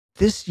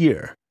This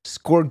year,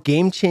 score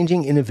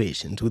game-changing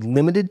innovations with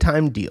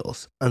limited-time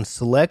deals on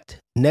select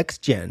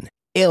next-gen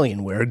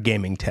Alienware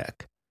gaming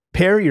tech.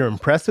 Pair your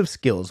impressive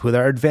skills with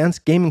our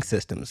advanced gaming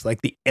systems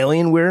like the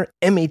Alienware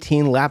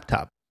M18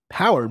 laptop,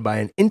 powered by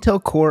an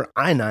Intel Core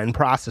i9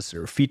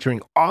 processor featuring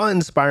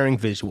awe-inspiring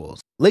visuals,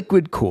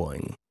 liquid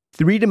cooling,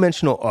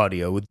 three-dimensional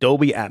audio with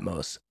Dolby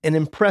Atmos, and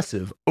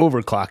impressive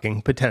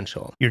overclocking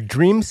potential. Your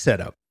dream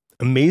setup,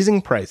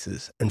 amazing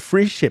prices, and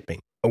free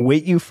shipping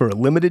await you for a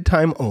limited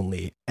time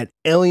only at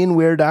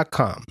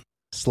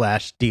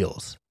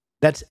alienware.com/deals.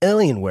 That's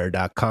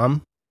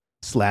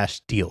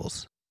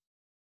alienware.com/deals.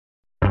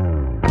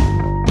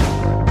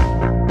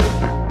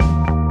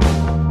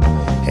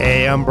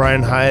 Hey, I'm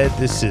Brian Hyatt.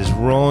 This is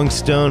Rolling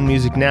Stone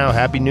Music Now.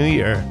 Happy New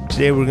Year.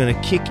 Today we're going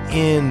to kick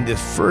in the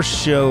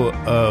first show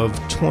of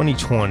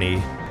 2020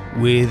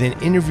 with an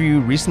interview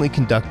recently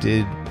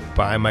conducted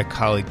by my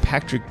colleague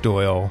Patrick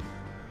Doyle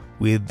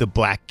with the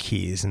Black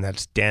Keys, and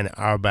that's Dan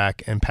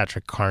Auerbach and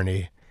Patrick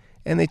Carney.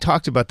 And they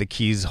talked about the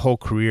Keys' whole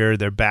career.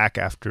 They're back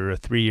after a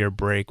 3-year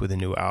break with a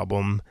new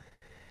album.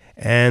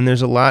 And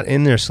there's a lot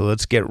in there, so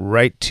let's get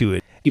right to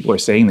it. People are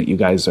saying that you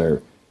guys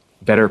are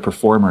better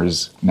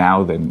performers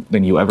now than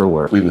you ever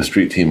were. We have a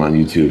street team on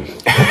YouTube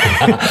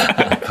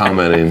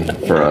commenting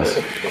for us.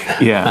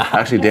 Yeah.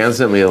 Actually, Dan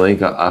sent me a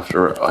link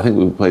after, I think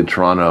we played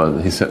Toronto,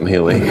 and he sent me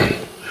a link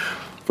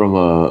from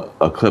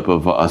a clip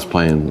of us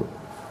playing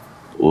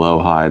Low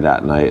High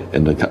that night.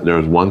 And there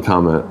was one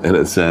comment, and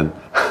it said,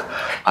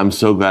 "I'm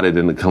so glad I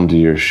didn't come to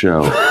your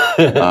show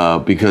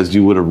because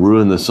you would have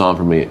ruined the song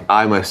for me.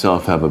 I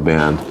myself have a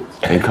band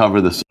and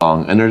cover the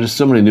song." And there's just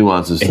so many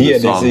nuances to the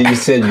song. Yeah, you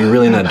said you're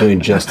really not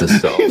doing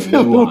justice, though.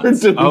 We're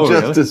doing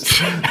justice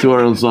to our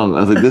own song.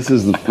 I was like, this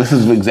is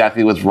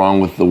exactly what's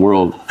wrong with the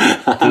world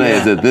today,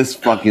 is that this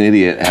fucking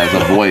idiot has a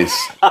voice.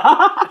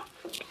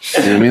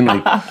 You know what I mean?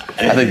 Like, I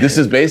think this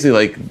is basically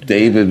like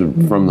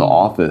David from The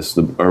Office,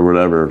 or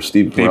whatever,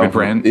 Steve Carell. David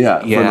Brent?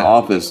 Yeah, from The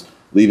Office,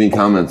 leaving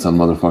comments on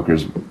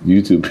motherfuckers'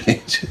 YouTube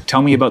page.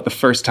 Tell me about the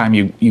first time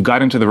you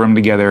got into the room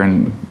together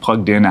and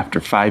plugged in after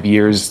 5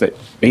 years, that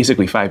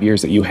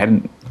you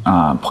hadn't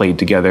played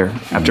together,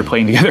 after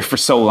playing together for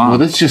so long. Well,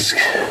 let's just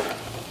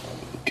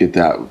get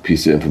that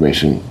piece of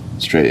information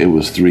straight. It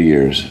was 3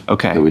 years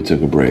that we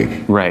took a break.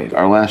 Right.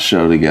 Our last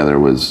show together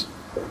was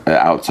at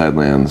Outside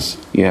Lands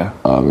in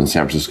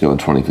San Francisco in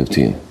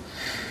 2015.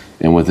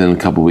 And within a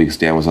couple weeks,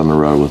 Dan was on the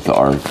road with the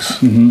Arcs.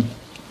 Mm-hmm.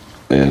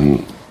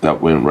 And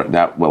that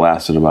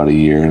lasted about a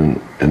year,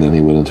 and then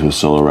he went into a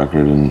solo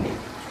record, and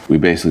we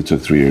basically took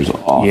 3 years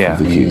off of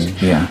the Keys.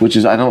 Yeah. Which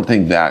is, I don't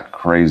think, that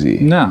crazy.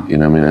 No. You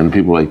know what I mean? And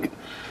people like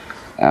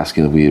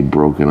asking if we had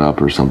broken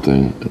up or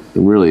something.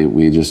 Really,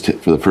 we just,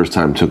 for the first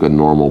time, took a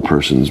normal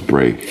person's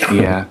break.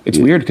 Yeah. It's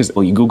weird because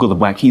you Google the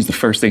Black Keys, the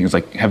first thing is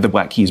like, have the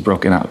Black Keys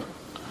broken up?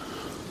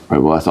 Right,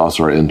 well, that's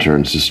also our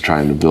interns just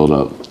trying to build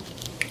up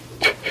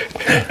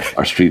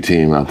our street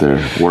team out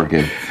there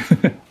working.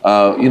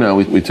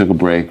 We took a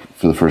break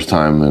for the first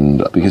time,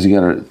 and because you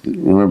got to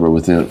remember,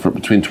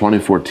 between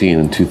 2014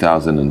 and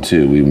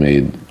 2002, we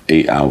made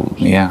 8 albums.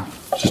 Yeah.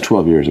 It's just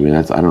 12 years. I mean,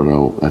 that's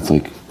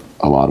like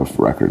a lot of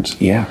records.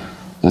 Yeah.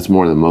 That's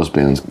more than most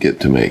bands get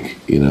to make,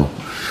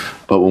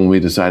 But when we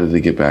decided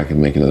to get back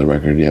and make another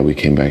record, we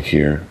came back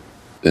here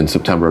in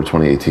September of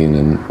 2018,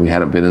 and we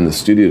hadn't been in the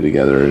studio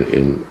together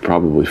in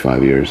probably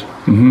 5 years.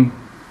 Mm-hmm.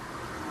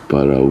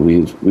 But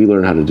we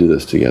learned how to do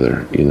this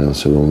together,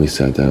 so when we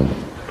sat down.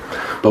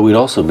 But we'd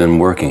also been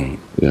working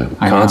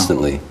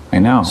constantly. I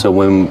know. So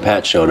when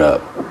Pat showed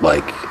up,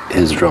 like,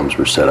 his drums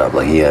were set up.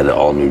 Like, he had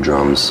all new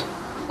drums,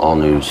 all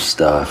new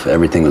stuff.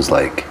 Everything was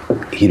like,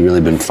 he'd really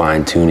been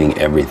fine-tuning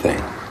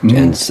everything.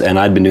 Mm-hmm. And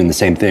I'd been doing the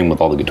same thing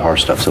with all the guitar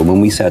stuff. So when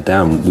we sat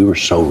down, we were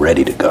so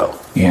ready to go.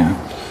 Yeah.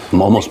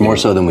 Almost more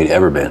so than we'd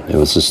ever been. It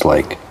was just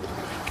like,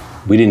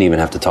 we didn't even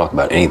have to talk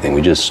about anything.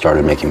 We just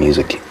started making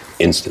music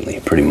instantly,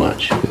 pretty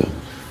much. Yeah.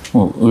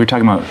 Well, we were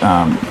talking about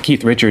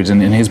Keith Richards,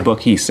 and in his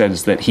book he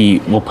says that he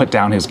will put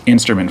down his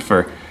instrument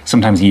for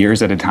sometimes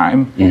years at a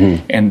time,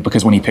 and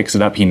because when he picks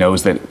it up, he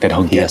knows that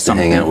he'll get something. He has to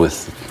hang out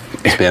with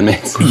his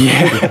bandmates.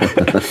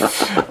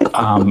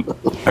 Yeah.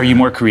 Are you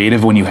more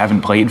creative when you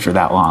haven't played for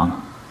that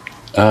long?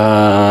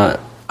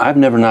 I've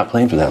never not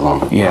played for that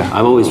long. Yeah.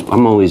 I'm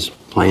always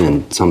playing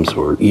in some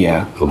sort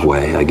of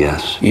way, I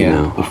guess.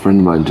 Yeah. A friend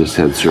of mine just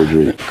had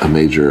surgery, a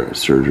major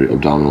surgery,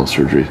 abdominal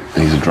surgery,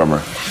 and he's a drummer.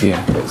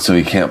 Yeah. So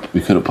we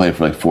couldn't play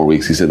for like 4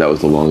 weeks. He said that was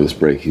the longest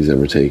break he's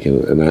ever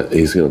taken, and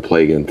he's going to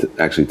play again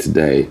actually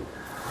today.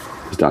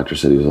 His doctor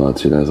said he was allowed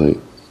to, and I was like,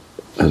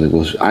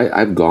 well,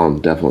 I've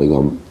definitely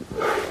gone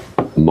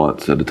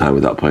months at a time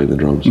without playing the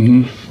drums.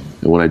 Mm-hmm.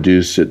 And when I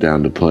do sit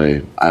down to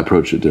play, I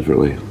approach it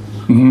differently.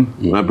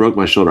 Mm-hmm. When I broke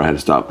my shoulder, I had to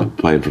stop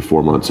playing for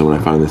 4 months. So when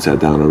I finally sat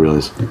down, I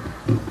realized,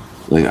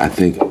 I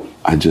think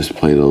I just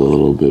played a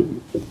little bit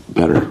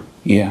better.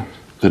 Yeah.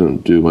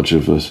 Couldn't do much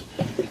of a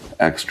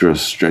extra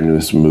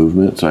strenuous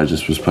movement, so I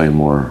just was playing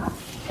more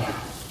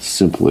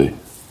simply.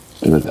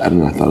 And I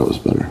thought it was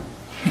better.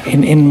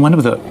 In one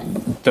of the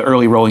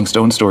early Rolling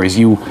Stone stories,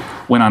 you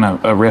went on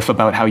a riff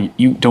about how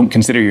you don't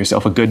consider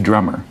yourself a good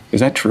drummer. Is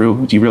that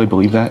true? Do you really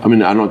believe that? I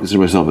mean, I don't consider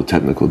myself a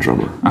technical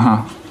drummer.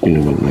 You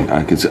know, like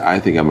I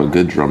think I'm a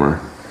good drummer,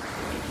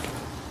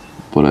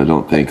 but I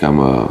don't think I'm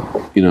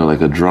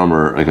like a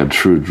drummer, like a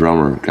true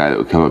drummer guy that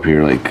would come up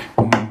here like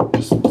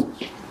just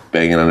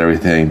banging on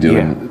everything,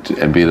 doing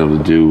and being able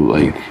to do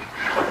like.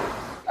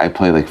 I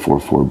play like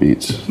 4/4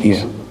 beats.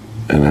 Yeah.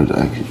 And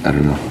I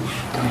don't know.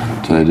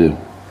 That's what I do.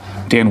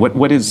 Dan,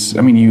 what is?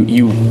 I mean,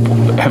 you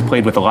have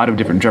played with a lot of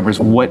different drummers.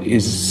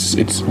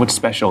 What's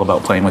special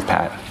about playing with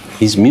Pat?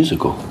 He's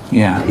musical.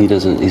 Yeah.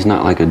 He's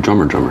not like a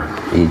drummer.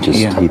 He just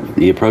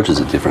he approaches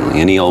it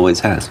differently, and he always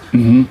has.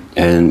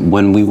 And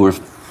when we were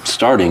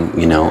starting,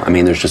 you know, I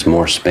mean, there's just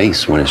more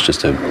space when it's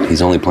just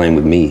he's only playing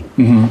with me,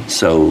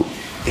 so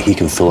he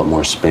can fill up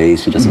more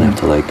space. He doesn't have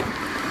to like,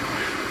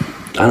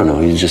 I don't know.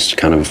 He just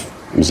kind of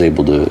was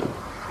able to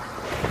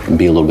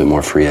be a little bit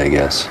more free, I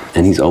guess.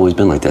 And he's always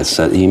been like that.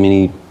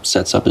 He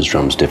sets up his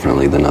drums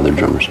differently than other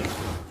drummers,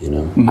 you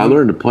know? I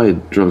learned to play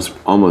drums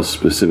almost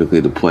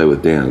specifically to play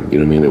with Dan. You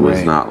know what I mean? It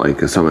was not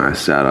like something I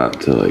sat up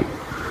to like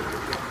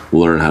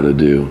learn how to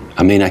do.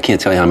 I mean, I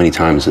can't tell you how many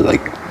times that,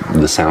 like,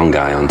 the sound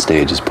guy on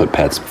stage has put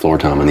Pat's floor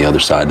tom on the other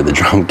side of the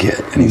drum kit.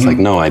 And he's like,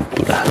 no, I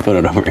put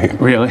it over here.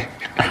 Really?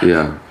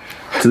 Yeah.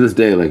 To this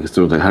day, like,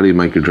 someone's like, how do you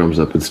mic your drums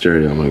up in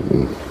stereo? I'm like,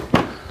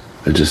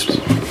 I just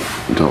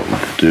don't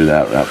do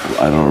that.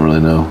 I don't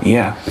really know.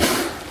 Yeah.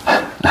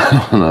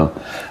 I don't know.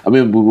 I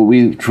mean,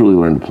 we truly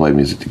learned to play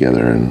music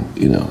together, and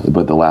you know.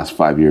 But the last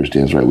 5 years,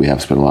 Dan's right. We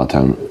have spent a lot of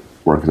time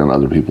working on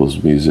other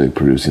people's music,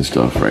 producing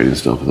stuff, writing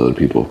stuff with other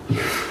people,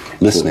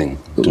 listening,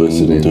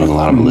 doing a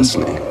lot of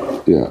listening.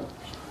 Yeah,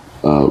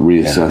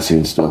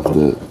 reassessing stuff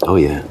that. Oh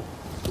yeah.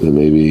 That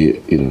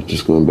maybe, you know,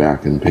 just going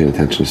back and paying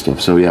attention to stuff.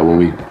 So yeah,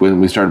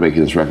 when we started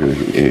making this record,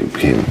 it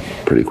came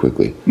pretty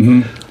quickly.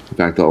 In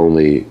fact, the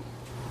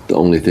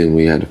only thing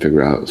we had to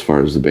figure out as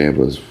far as the band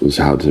was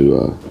how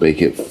to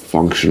make it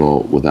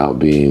functional without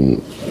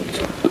being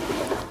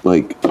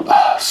like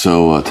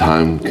so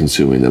time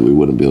consuming that we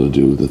wouldn't be able to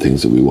do the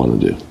things that we want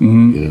to do.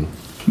 You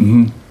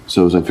know.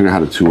 So as I figured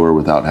out how to tour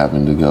without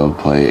having to go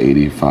play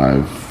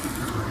 85,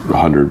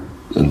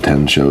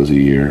 110 shows a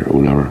year or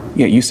whatever.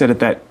 Yeah, you said at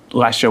that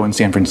last show in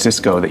San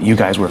Francisco that you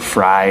guys were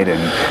fried, and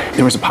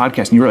there was a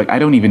podcast, and you were like, I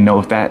don't even know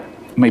if that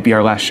might be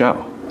our last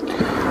show.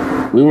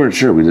 We weren't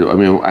sure.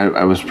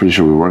 I was pretty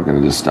sure we weren't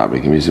going to just stop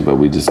making music, but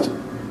we just,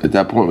 at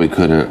that point, we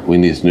couldn't. We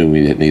just knew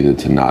we needed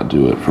to not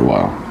do it for a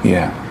while.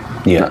 Yeah.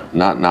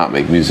 Not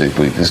make music,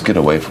 but just get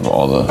away from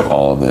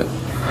all of it.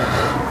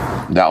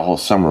 That whole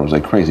summer was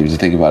like crazy. If you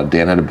think about it,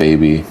 Dan had a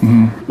baby.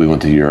 We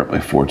went to Europe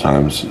like 4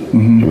 times.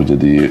 We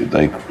did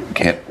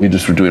we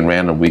just were doing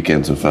random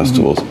weekends of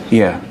festivals.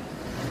 Yeah.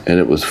 And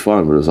it was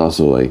fun, but it was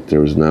also like that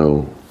was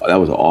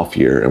an off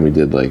year, and we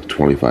did like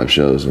 25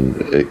 shows, and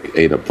it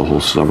ate up the whole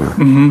summer.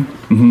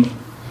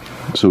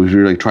 So if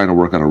you're like trying to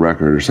work on a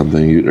record or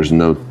something, there's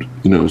no,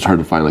 you know, it's hard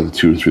to find like a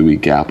 2 or 3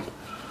 week gap.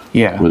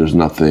 Yeah. Where there's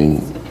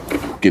nothing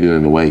getting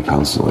in the way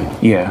constantly.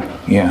 Yeah.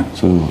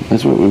 So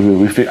that's what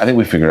I think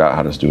we figured out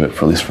how to do it,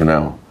 for at least for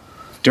now.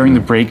 During the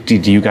break,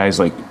 did you guys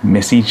like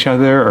miss each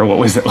other, or what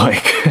was it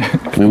like?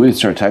 I mean, we'd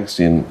start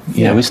texting.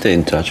 Yeah, we stayed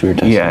in touch. We were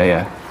texting.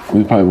 Yeah.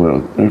 We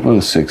probably there was about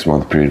a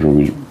 6-month period where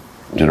we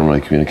didn't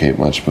really communicate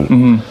much, but I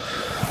mean,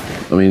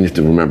 you have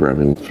to remember, I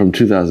mean, from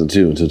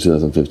 2002 until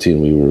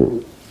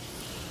 2015,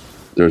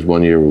 there was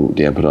 1 year where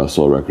Dan put out a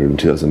solo record in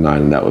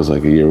 2009, and that was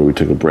like a year where we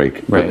took a break.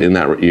 Right. But in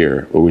that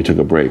year where we took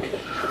a break,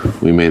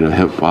 we made a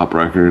hip hop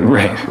record.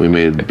 Right. We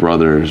made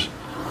Brothers.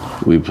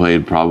 We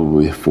played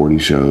probably 40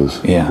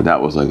 shows. Yeah. But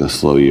that was like a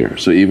slow year.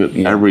 So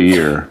even every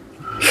year,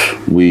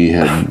 we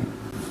had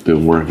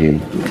been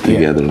working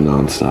together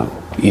nonstop.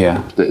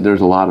 Yeah.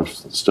 There's a lot of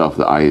stuff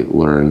that I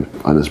learned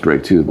on this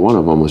break too. One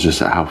of them was just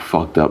how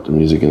fucked up the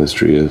music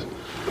industry is.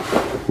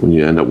 When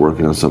you end up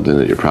working on something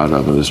that you're proud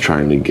of and just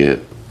trying to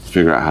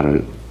figure out how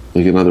to,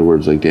 like, in other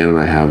words, like Dan and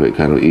I have it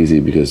kind of easy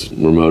because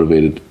we're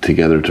motivated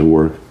together to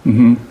work.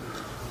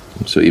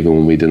 So even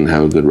when we didn't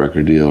have a good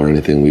record deal or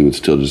anything, we would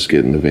still just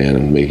get in the van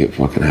and make it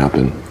fucking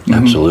happen.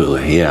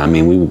 Absolutely. Yeah. I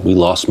mean, we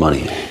lost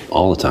money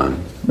all the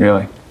time.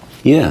 Really?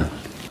 Yeah.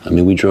 I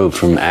mean, we drove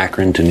from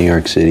Akron to New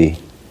York City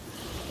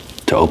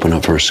to open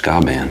up for a ska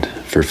band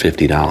for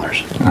 $50.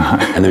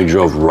 And then we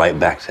drove right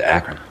back to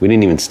Akron. We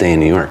didn't even stay in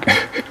New York.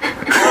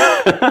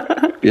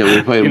 Yeah,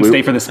 we played. You didn't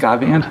stay for the ska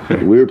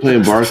band? We were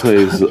playing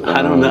Barclays.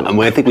 I don't know. I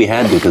mean, I think we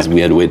had to because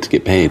we had to wait to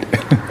get paid.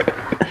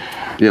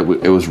 Yeah,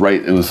 it was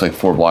right. It was like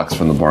 4 blocks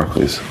from the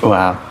Barclays.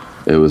 Wow.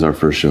 It was our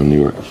first show in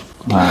New York.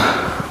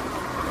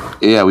 Wow.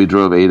 Yeah, we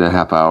drove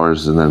 8.5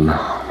 hours and then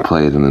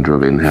played, and then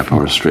drove 8.5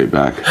 hours straight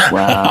back.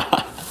 Wow.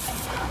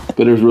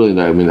 But it was really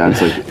nice. I mean,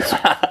 that's like,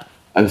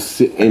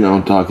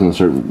 I'm talking to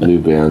certain new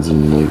bands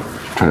and like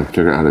trying to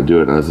figure out how to do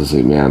it. And I was just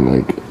like, man,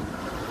 like,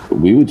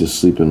 we would just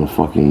sleep in a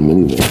fucking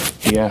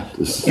minivan. Yeah.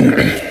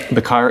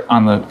 The car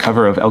on the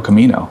cover of El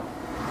Camino.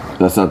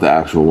 That's not the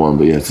actual one,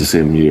 but yeah, it's the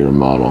same year and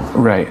model.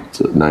 Right.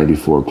 It's a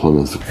 94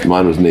 Plymouth.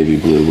 Mine was navy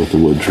blue with the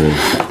wood trim.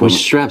 We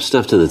strapped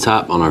stuff to the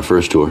top on our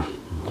first tour.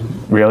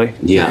 Really?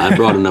 Yeah, I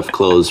brought enough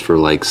clothes for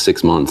like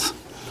 6 months.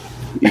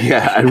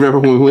 Yeah, I remember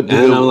when we went to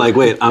And I'm like,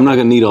 wait, I'm not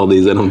gonna need all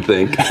these, I don't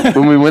think.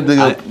 when we went to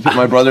go,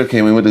 my brother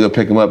came, we went to go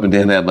pick him up, and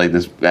Dan had like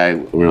this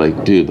bag. We were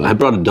like, dude. Like, I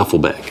brought a duffel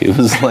bag. It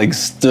was like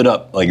stood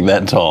up like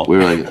that tall. we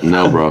were like,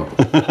 no, bro.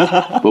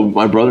 But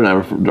my brother and I,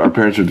 our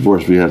parents were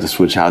divorced. We had to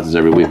switch houses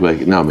every week. We're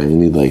like, no, man, you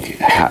need like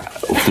a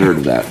third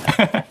of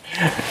that.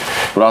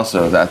 But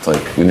also, that's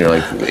like, when you're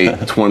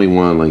like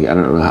 21, like, I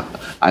don't know.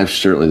 I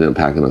certainly didn't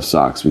pack enough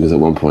socks because at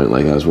one point,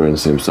 like, I was wearing the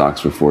same socks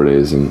for 4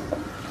 days, and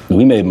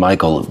We made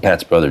Michael,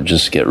 Pat's brother,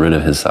 just get rid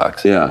of his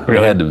socks. yeah, We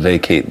had to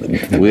vacate the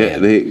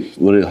band. they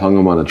literally hung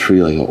them on a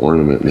tree like an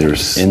ornament. They were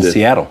In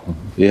Seattle.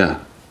 Yeah,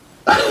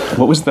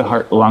 What was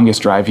the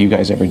longest drive you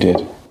guys ever did?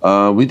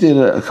 we've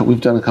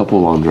done a couple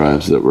of long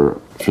drives that were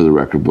for the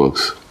record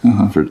books.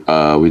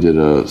 We did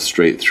a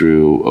straight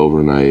through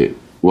overnight.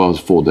 Well, it was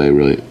a full day,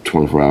 really,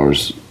 24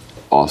 hours,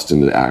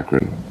 Austin to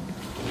Akron.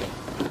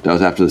 That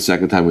was after the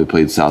second time we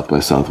played South by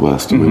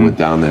Southwest, and we went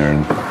down there,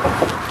 and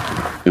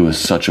it was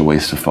such a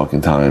waste of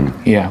fucking time.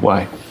 Yeah,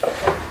 why?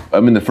 I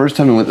mean, the first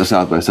time we went to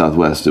South by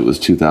Southwest, it was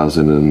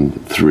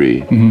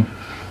 2003,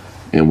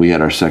 and we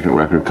had our second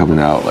record coming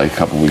out like a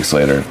couple weeks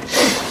later.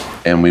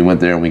 And we went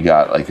there and we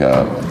got like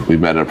we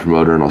met a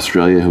promoter in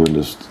Australia who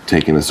ended up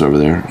taking us over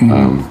there,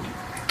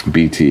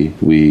 BT.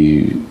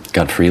 We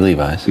Got free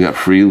Levi's. got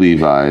free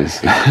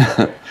Levi's.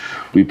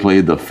 We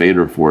played the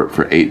Fader Fort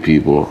for 8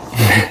 people.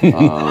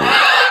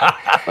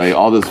 Like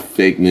all this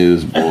fake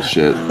news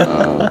bullshit.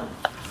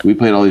 We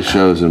played all these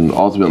shows, and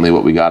ultimately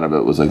what we got of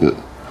it was like a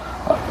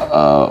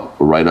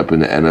write-up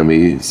in the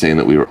Enemy saying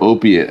that we were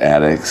opiate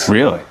addicts.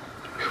 Really?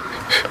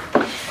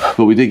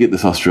 But we did get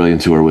this Australian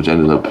tour, which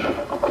ended up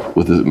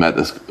met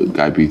this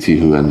guy BT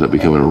who ended up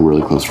becoming a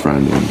really close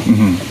friend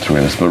and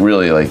touring us. But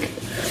really, like,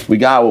 we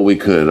got what we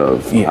could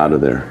out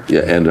of there.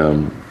 Yeah,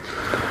 and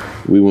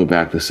we went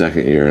back the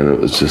second year, and it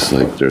was just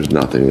like there's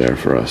nothing there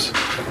for us,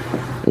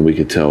 and we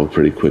could tell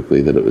pretty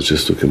quickly that it was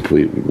just a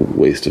complete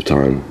waste of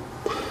time.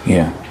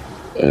 Yeah.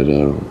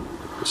 And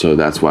so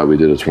that's why we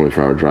did a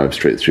 24-hour drive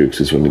straight through,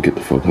 because we wanted to get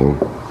the fuck home.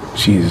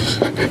 Jesus.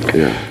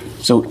 Yeah.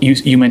 So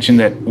you mentioned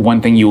that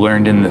one thing you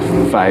learned in the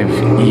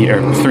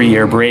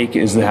 3-year break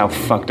is how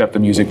fucked up the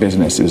music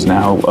business is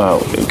now.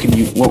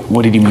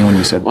 What did you mean when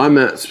you said? Well, I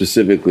meant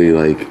specifically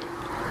like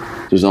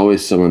there's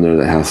always someone there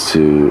that has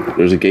to.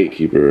 There's a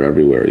gatekeeper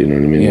everywhere. You know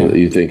what I mean? Yeah.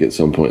 You think at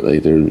some point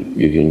like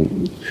you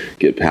can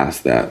get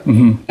past that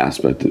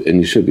aspect,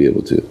 and you should be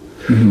able to.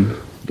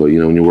 But you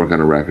know, when you work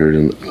on a record,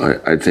 and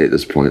I'd say at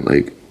this point,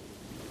 like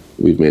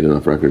we've made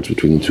enough records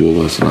between the two of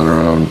us and on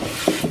our own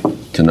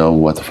to know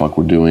what the fuck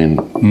we're doing,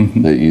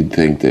 that you'd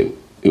think that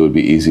it would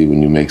be easy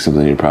when you make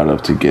something you're proud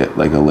of to get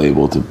like a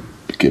label to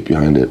get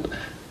behind it,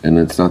 and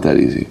it's not that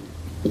easy.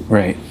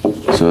 Right.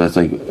 So that's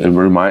like it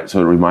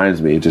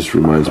reminds me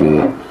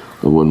that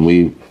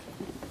when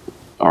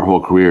our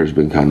whole career has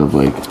been kind of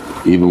like,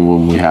 even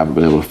when we haven't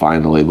been able to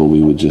find a label,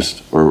 we would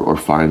just or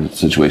find a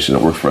situation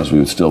that worked for us, we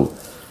would still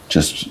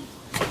just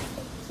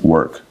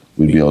work.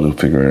 We'd be able to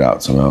figure it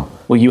out somehow.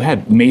 Well, you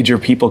had major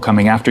people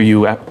coming after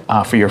you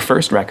for your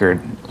first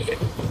record,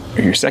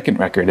 or your second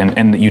record,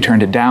 and you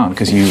turned it down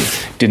because you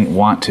didn't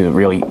want to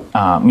really,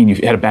 you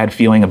had a bad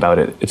feeling about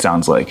it, it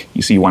sounds like.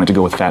 You wanted to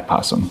go with Fat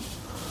Possum.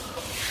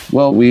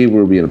 Well, we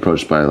were being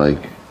approached by like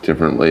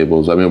different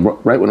labels. I mean,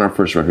 right when our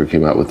first record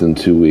came out, within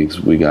 2 weeks,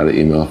 we got an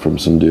email from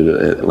some dude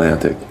at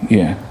Atlantic.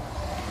 Yeah.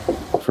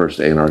 First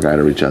A&R guy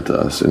to reach out to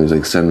us, and he's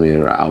like, send me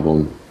your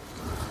album.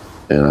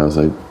 And I was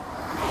like,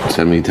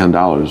 send me $10,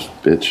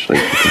 bitch. Like,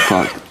 what the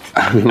fuck?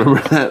 I remember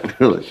that.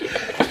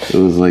 It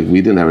was like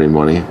we didn't have any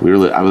money. I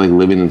was like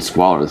living in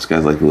squalor. This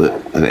guy's like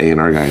an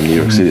A&R guy in New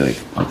York City. Like,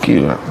 fuck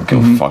you. I don't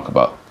give a fuck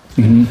about.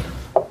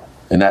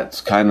 And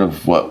that's kind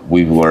of what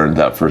we've learned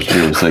that first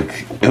year.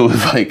 It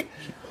was like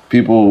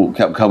people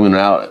kept coming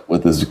out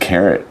with this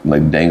carrot,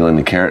 like dangling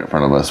the carrot in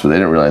front of us, but they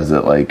didn't realize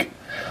that like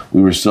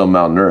we were so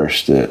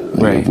malnourished that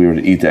if we were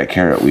to eat that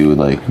carrot, we would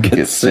like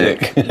get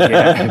sick.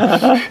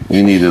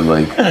 We needed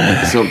like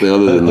something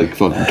other than like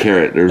fucking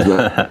carrot. There's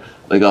not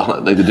like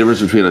the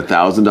difference between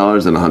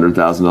 $1,000 and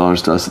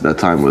 $100,000 to us at that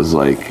time was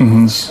like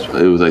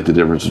it was like the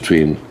difference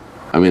between.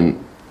 I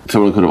mean,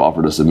 someone could have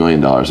offered us $1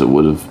 million. It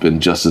would have been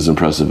just as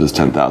impressive as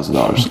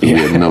 $10,000. We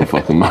had no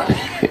fucking money.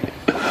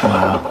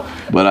 Wow.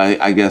 But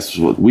I guess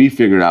what we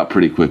figured out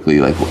pretty quickly,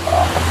 like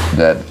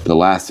that the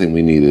last thing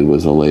we needed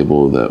was a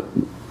label that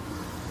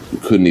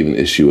couldn't even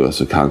issue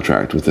us a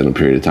contract within a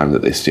period of time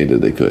that they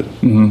stated they could,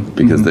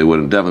 because they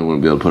definitely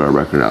wouldn't be able to put our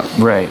record out.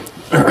 Right.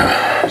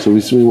 So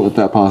we went with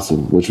Fat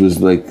Possum, which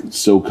was like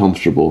so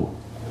comfortable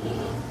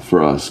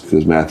for us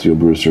because Matthew and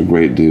Bruce are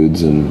great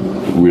dudes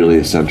and really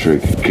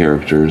eccentric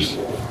characters.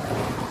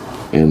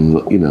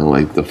 And you know,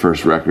 like the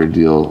first record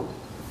deal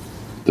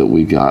that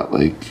we got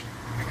like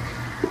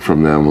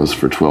from them was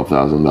for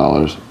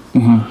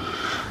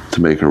 $12,000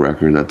 to make a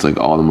record. That's like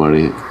all the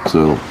money.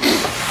 So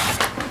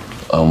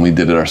we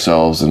did it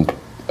ourselves and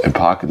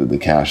pocketed the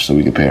cash so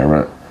we could pay our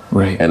rent.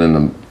 Right. And in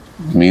the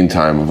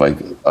meantime of like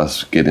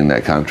us getting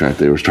that contract,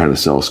 they were trying to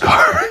sell us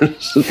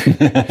cars.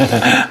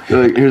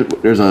 They're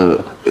like, there's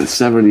a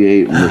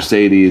 78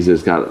 Mercedes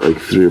that's got like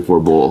 3 or 4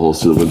 bullet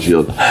holes to the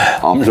windshield.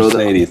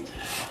 Mercedes.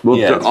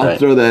 I'll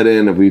throw that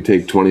in if we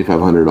take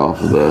 $2,500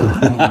 off the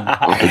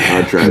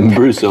contract.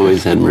 Bruce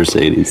always had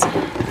Mercedes.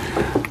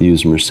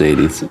 Used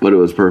Mercedes. But it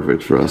was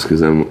perfect for us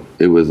because then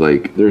it was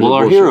like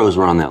our heroes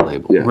were on that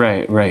label. Yeah.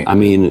 Right. I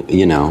mean,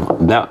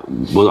 that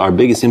was our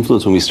biggest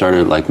influence when we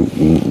started. Like,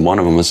 one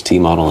of them was T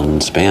Model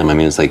and Spam. I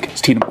mean, it's like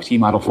It's T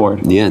Model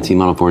Ford. Yeah, T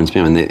Model Ford and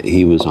Spam, and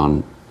he was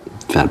on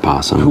Fat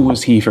Possum. Who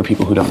was he for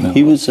people who don't know?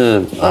 He was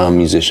a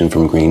musician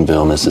from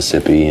Greenville,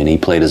 Mississippi, and he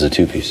played as a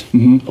 2-piece,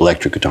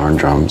 electric guitar and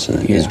drums.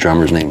 And his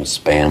drummer's name was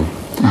Spam.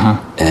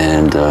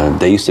 And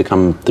they used to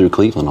come through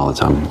Cleveland all the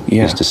time.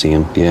 Yeah. Used to see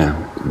him. Yeah,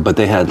 but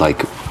they had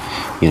like,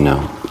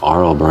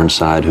 R.L.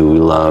 Burnside, who we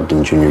loved,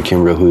 and Junior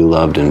Kimbrough, who we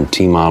loved, and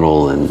T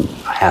Model, and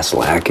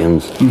Hassel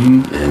Atkins,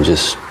 and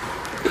just.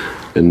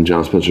 And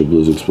John Spencer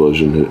Blues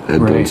Explosion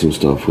had done some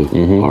stuff with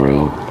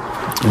R.L.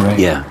 Right.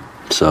 Yeah.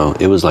 So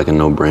it was like a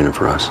no-brainer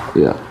for us.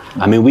 Yeah.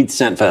 I mean, we'd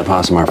sent Fat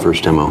Possum our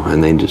first demo,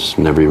 and they just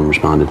never even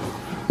responded.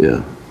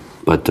 Yeah.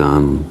 But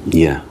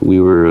we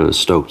were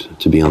stoked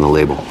to be on the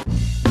label.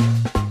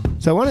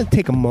 So I want to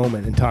take a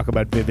moment and talk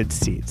about Vivid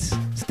Seats.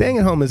 Staying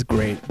at home is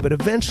great, but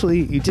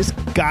eventually you just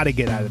gotta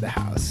get out of the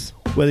house.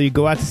 Whether you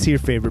go out to see your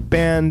favorite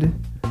band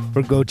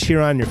or go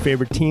cheer on your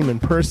favorite team in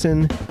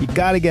person, you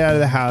gotta get out of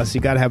the house, you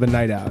gotta have a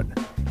night out.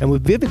 And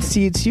with Vivid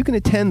Seats, you can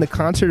attend the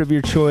concert of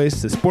your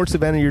choice, the sports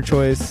event of your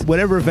choice,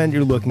 whatever event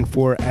you're looking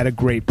for at a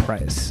great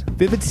price.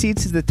 Vivid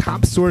Seats is the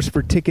top source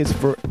for tickets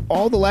for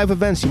all the live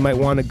events you might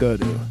want to go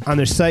to. On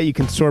their site, you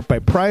can sort by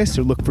price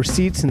or look for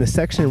seats in the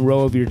section and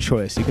row of your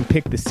choice. You can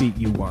pick the seat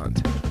you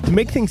want. To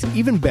make things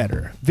even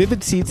better,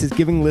 Vivid Seats is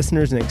giving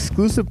listeners an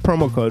exclusive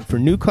promo code for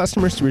new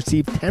customers to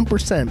receive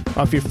 10%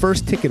 off your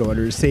first ticket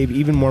order to save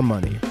even more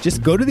money.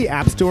 Just go to the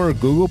App Store or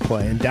Google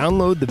Play and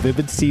download the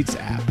Vivid Seats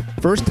app.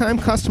 First-time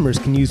customers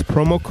can use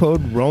promo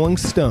code Rolling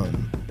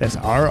Stone. That's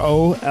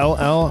ROLLINGSTONE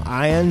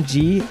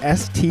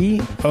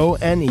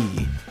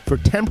for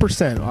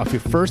 10% off your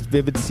first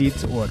Vivid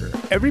Seats order.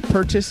 Every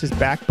purchase is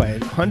backed by a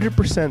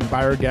 100%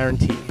 buyer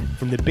guarantee.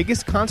 From the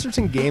biggest concerts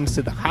and games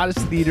to the hottest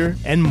theater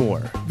and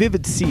more,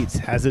 Vivid Seats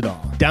has it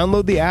all.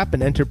 Download the app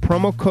and enter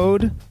promo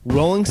code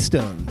Rolling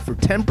Stone for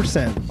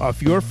 10%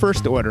 off your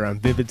first order on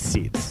Vivid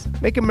Seats.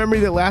 Make a memory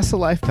that lasts a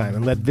lifetime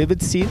and let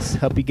Vivid Seats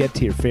help you get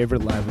to your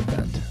favorite live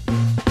event.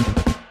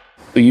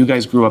 But you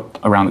guys grew up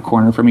around the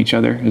corner from each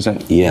other? Is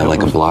that? Yeah,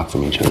 like a block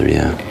from each other,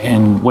 yeah.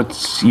 And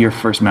what's your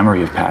first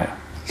memory of Pat?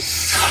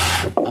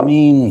 I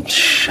mean,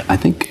 I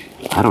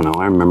don't know,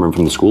 I remember him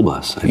from the school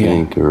bus, I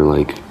think, or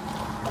like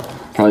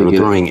probably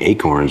throwing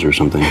acorns or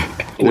something.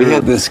 We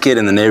had this kid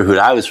in the neighborhood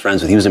I was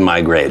friends with. He was in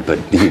my grade, but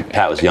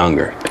Pat was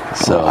younger.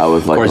 So I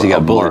was like, of course he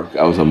got bullied.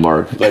 I was a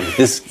mark. But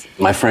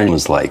my friend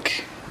was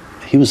like,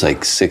 he was like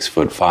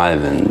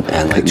 6'5"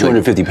 and like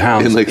 250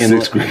 pounds in like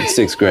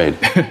sixth grade.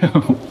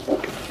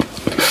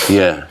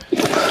 Yeah.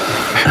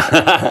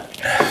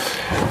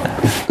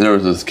 There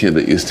was this kid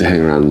that used to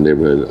hang around the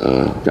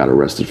neighborhood, got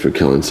arrested for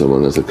killing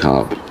someone as a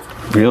cop.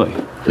 Really?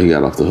 He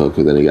got off the hook,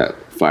 and then he got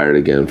fired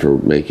again for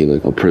making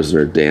like a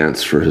prisoner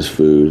dance for his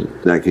food.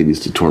 That kid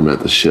used to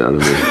torment the shit out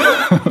of me.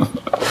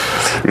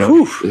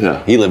 Really?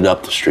 Yeah. He lived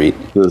up the street.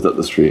 He lived up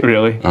the street.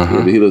 Really?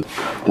 Yeah,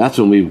 that's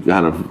when we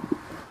kind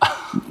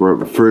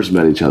of first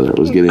met each other. It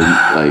was getting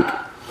like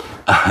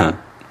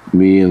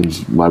me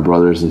and my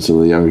brothers and some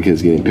of the younger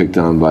kids getting picked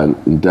on by,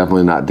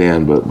 definitely not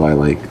Dan, but by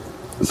like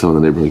some of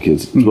the neighborhood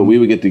kids. But we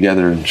would get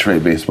together and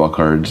trade baseball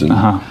cards, and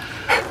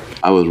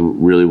I was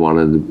really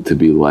wanted to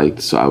be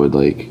liked, so I would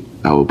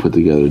put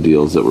together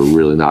deals that were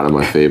really not in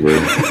my favor.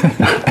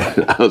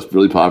 I was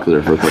really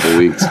popular for a couple of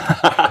weeks.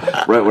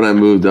 Right when I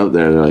moved up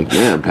there, they're like,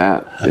 "Man,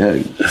 Pat,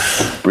 yeah,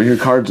 bring your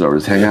cards over,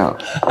 let's hang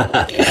out."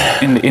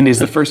 And is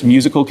the first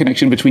musical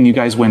connection between you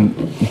guys when,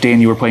 Dan,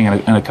 you were playing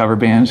in a cover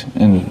band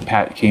and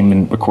Pat came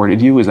and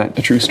recorded you? Is that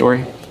a true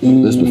story?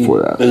 This was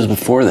before that. It was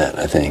before that,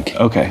 I think.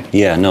 Okay.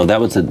 Yeah, no,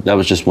 that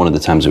was just one of the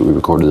times that we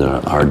recorded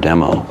our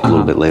demo a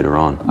little bit later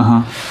on.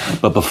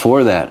 But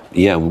before that,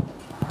 yeah,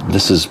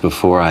 this is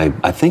before I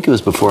think it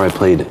was before I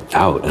played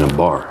out in a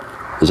bar.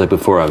 It was like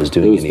before I was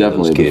doing any of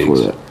those gigs. Before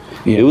that.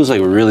 Yeah. It was like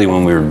really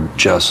when we were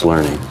just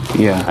learning.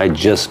 Yeah. I'd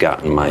just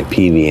gotten my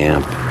PV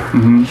amp,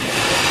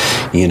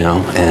 you know,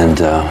 and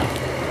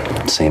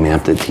same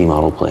amp that T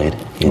Model played,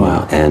 you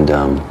know, and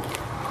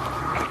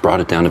brought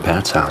it down to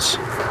Pat's house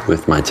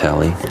with my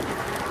telly,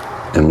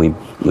 and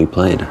we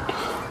played.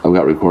 I've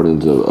got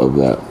recordings of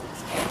that.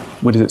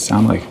 What does it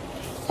sound like?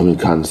 I mean,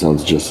 it kind of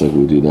sounds just like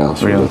we do now,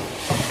 sort Really?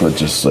 of, but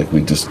just like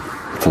it's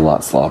a lot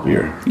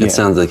sloppier. Yeah. It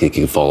sounds like it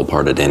could fall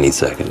apart at any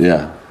second.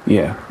 Yeah.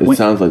 Yeah. It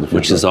sounds like the first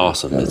Which is record.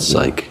 awesome. It's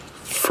like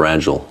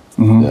fragile.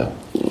 Yeah.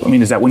 I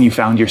mean, is that when you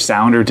found your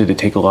sound, or did it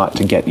take a lot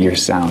to get your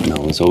sound?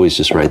 No, it's always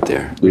just right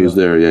there. It was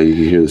there. Yeah, you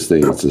can hear this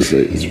thing. It's just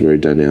like, it's very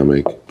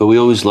dynamic. But we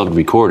always loved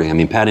recording. I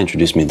mean, Pat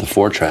introduced me to the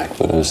 4-track,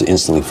 but I was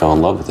instantly fell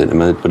in love with it. I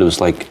mean, but it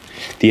was like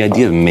the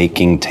idea of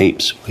making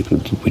tapes.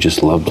 We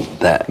just loved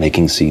that,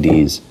 making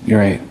CDs. You're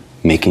right.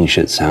 making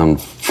shit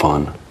sound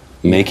fun.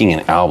 Making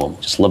an album.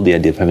 Just love the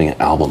idea of having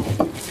an album.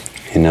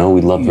 You know,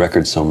 we loved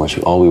records so much.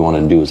 All we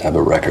wanted to do was have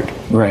a record.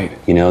 Right.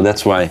 You know,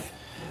 that's why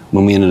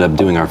when we ended up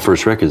doing our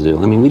first record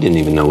deal, I mean, we didn't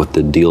even know what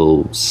the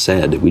deal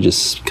said. We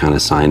just kind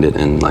of signed it,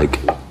 and like,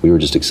 we were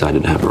just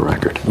excited to have a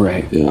record.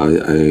 Right. Yeah,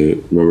 I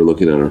remember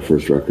looking at our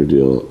first record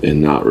deal and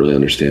not really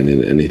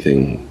understanding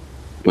anything,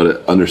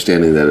 but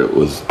understanding that it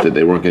was that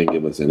they weren't going to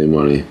give us any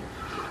money,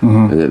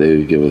 and that they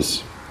would give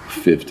us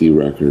 50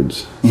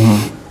 records.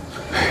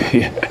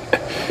 Yeah.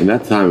 And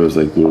that time it was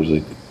like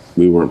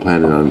we weren't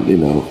planning on, you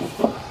know,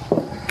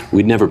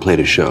 We'd never played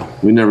a show.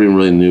 we never even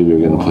really knew we were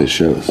going to play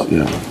shows.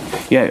 Yeah.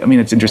 Yeah, I mean,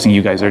 it's interesting.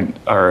 You guys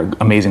are an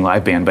amazing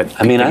live band, but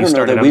I mean, I don't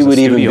know that we would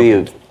even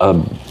be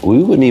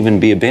we wouldn't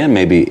even be a band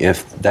maybe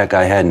if that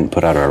guy hadn't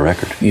put out our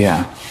record.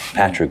 Yeah.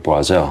 Patrick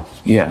Boisel.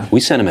 Yeah. We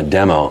sent him a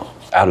demo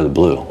out of the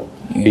blue.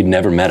 He'd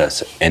never met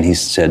us, and he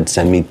said,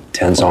 "Send me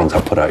 10 songs,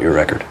 I'll put out your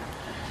record."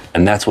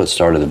 And that's what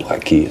started the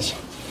Black Keys.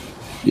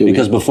 Yeah,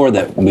 Because before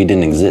that, we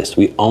didn't exist.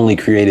 We only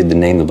created the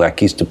name The Black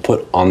Keys to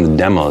put on the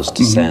demos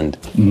to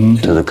send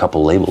to the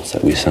couple labels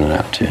that we sent it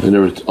out to. And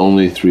there were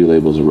only 3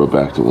 labels that wrote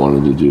back that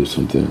wanted to do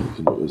something.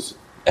 And it was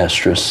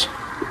Estrus.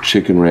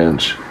 Chicken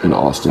Ranch in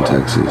Austin,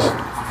 Texas.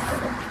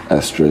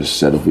 Estrus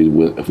said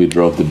if we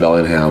drove to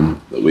Bellingham,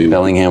 that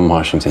Bellingham,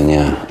 Washington,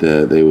 yeah.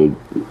 they would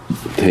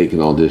take an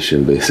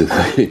audition,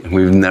 basically.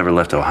 We've never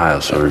left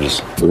Ohio, so we're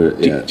just...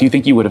 Yeah. Do you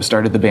think you would have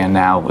started the band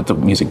now with the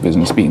music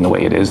business being the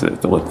way it is,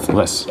 with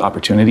less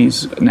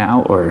opportunities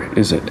now, or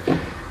is it?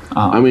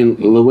 I mean,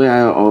 the way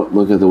I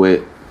look at the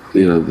way,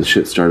 you know, the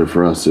shit started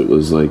for us, it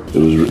was like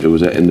it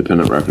was at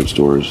independent record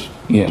stores.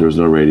 Yeah. There was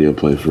no radio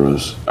play for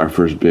us. Our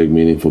first big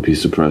meaningful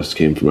piece of press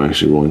came from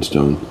actually Rolling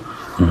Stone.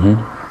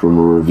 From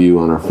a review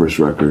on our first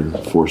record,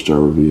 4-star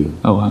review.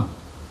 Oh wow.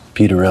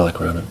 Peter Relic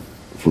wrote it.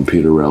 From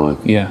Peter Relic.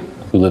 Yeah.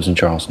 Who lives in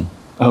Charleston.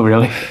 Oh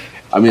really?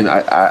 I mean,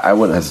 I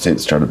wouldn't hesitate to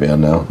start a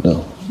band now.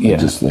 No. Yeah. I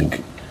just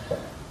think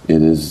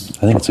it is.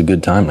 I think it's a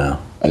good time now.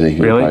 I think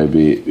it Really? would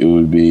be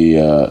you'd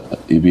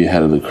be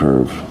ahead of the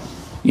curve.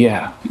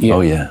 Yeah. Yeah.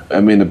 Oh, yeah. I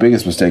mean, the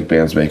biggest mistake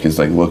bands make is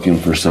like looking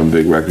for some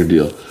big record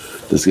deal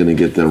that's going to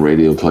get them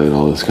radio play and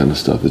all this kind of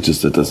stuff. It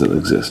doesn't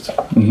exist.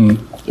 I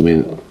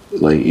mean,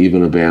 like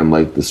even a band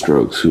like the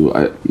Strokes, who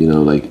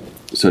like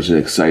such an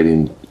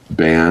exciting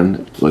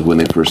band. Like when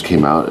they first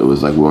came out, it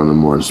was like one of the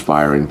more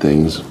inspiring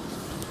things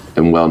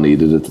and well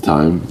needed at the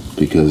time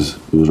because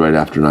it was right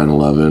after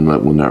 9/11,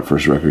 like when that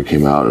first record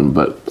came out.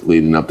 But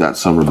leading up that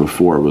summer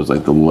before was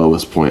like the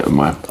lowest point of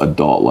my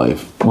adult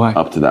life. Why?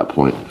 Up to that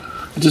point,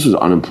 I just was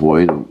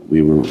unemployed.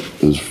 It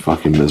was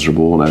fucking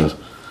miserable, and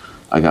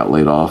I got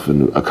laid off,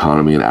 and the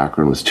economy in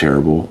Akron was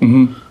terrible.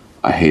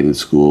 I hated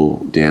school.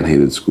 Dan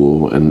hated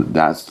school, and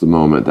that's the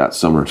moment. That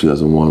summer,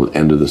 2001,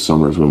 end of the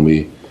summers when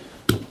we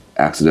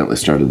accidentally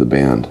started the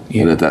band.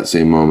 Yeah. And at that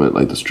same moment,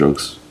 like the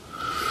Strokes'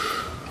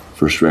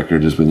 first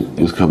record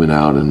was coming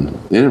out, and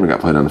they never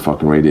got played on the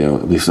fucking radio,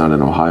 at least not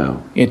in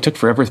Ohio. It took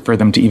forever for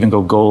them to even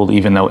go gold,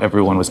 even though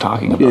everyone was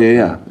talking about it.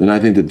 Yeah. And I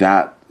think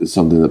that is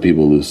something that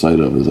people lose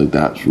sight of. Is like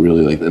that's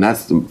really like, and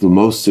that's the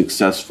most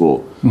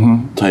successful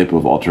type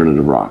of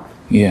alternative rock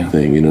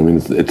thing. You know what I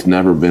mean? It's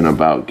never been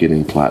about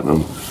getting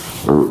platinum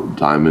or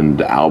diamond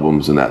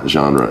albums in that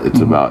genre. It's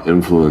about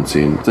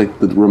influencing. It's like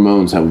the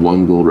Ramones have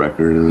one gold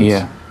record,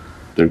 and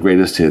their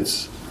greatest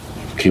hits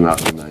came out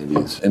in the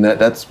 90s. And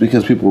that's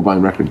because people were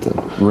buying records then.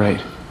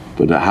 Right.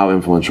 But how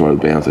influential are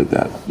the bands like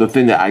that? The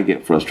thing that I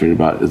get frustrated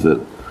about is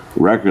that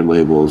record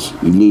labels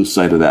lose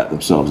sight of that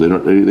themselves.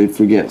 They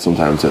forget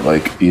sometimes that,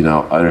 like, you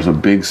know,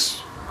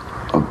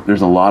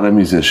 there's a lot of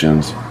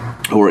musicians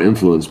who are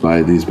influenced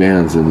by these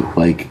bands, and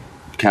like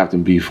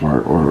Captain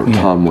Beefheart or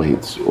Tom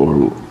Waits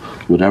or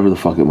whatever the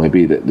fuck it might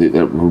be, that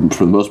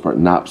for the most part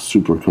not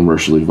super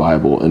commercially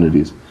viable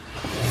entities.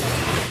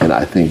 And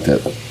I think that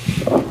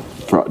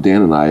for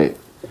Dan and I,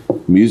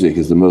 music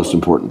is the most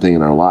important thing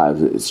in our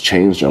lives. It's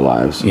changed our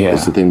lives. Yeah.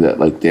 It's the thing that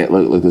like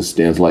this is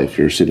Dan's life.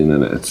 You're sitting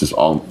in it. It's just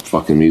all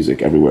fucking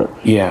music everywhere.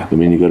 Yeah. I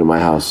mean, you go to my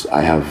house.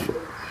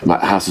 My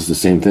house is the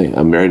same thing.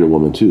 I'm married to a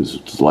woman too.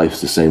 So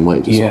life's the same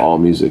way. Just all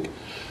music.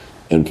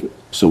 And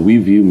so we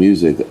view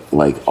music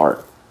like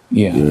art.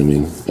 Yeah. You know what I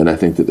mean? And I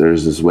think that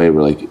there's this way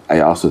where, like,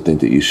 I also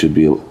think that you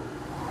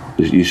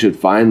should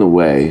find a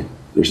way,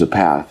 there's a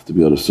path to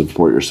be able to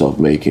support yourself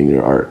making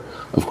your art.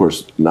 Of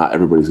course, not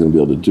everybody's going to be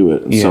able to do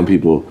it. And some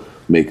people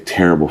make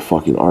terrible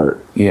fucking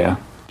art. Yeah.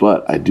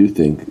 But I do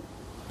think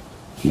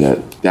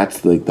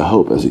that's like the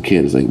hope as a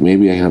kid. Is like,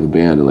 maybe I can have a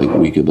band and like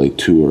we could like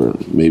tour,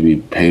 maybe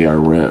pay our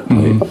rent.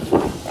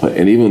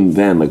 And even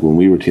then, like when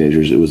we were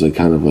teenagers, it was like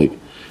kind of like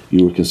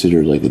you were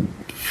considered like a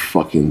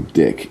fucking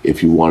dick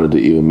if you wanted to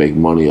even make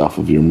money off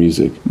of your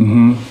music.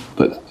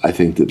 But I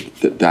think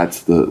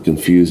that's the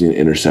confusing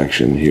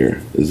intersection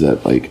here, is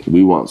that like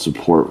we want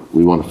support.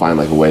 We want to find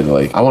like a way to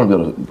like, I want to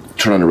be able to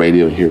turn on the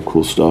radio and hear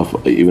cool stuff,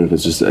 even if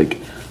it's just like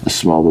a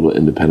small little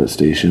independent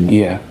station.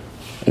 Yeah.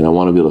 And I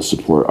want to be able to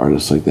support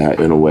artists like that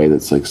in a way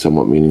that's like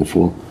somewhat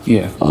meaningful.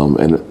 Yeah.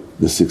 And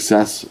the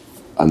success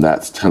on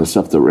that kind of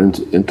stuff that we're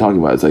in talking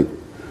about is like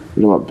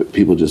You know about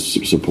people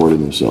just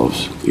supporting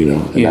themselves, you know?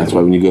 And Yeah. that's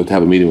why when you go to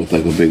have a meeting with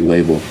like a big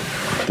label,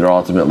 they're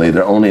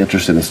only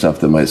interested in stuff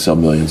that might sell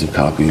millions of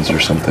copies or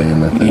something.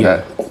 And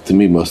that to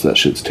me, most of that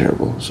shit's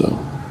terrible, so.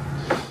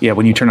 Yeah,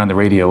 when you turn on the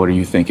radio, what do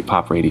you think?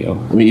 Pop radio?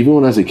 I mean, even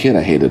when I was a kid,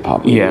 I hated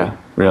pop radio. Yeah,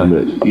 really?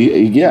 I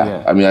mean,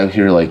 yeah. I mean, I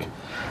hear like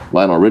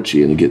Lionel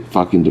Richie and get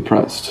fucking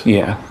depressed.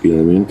 Yeah. You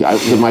know what I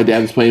mean? My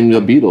dad was playing the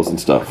Beatles and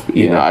stuff.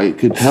 You know, I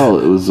could tell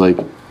it was like,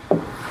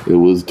 it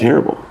was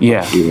terrible.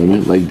 Yeah. You know what I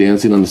mean? Like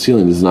Dancing on the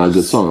Ceiling is not a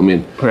good song. I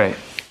mean, Right.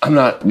 I'm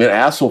not an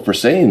asshole for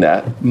saying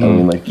that. I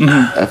mean, like, in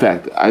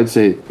fact, I'd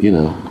say, you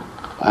know,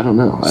 I don't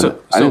know.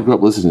 I didn't grow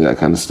up listening to that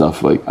kind of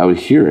stuff. Like, I would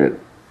hear it,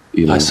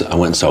 you know. I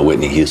went and saw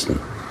Whitney Houston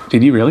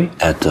Did you really?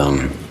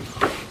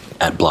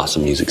 at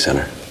Blossom Music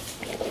Center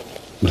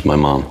with my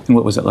mom. And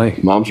what was it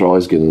like? Moms are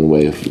always getting in the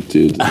way of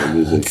dudes and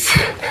music.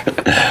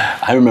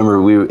 I remember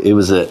it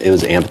was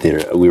an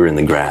amphitheater. We were in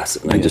the grass,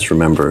 and I just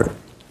remember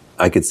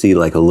I could see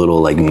like a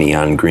little like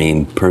neon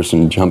green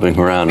person jumping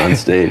around on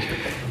stage.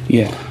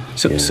 Yeah.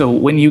 So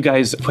when you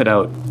guys put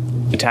out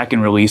Attack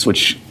and Release,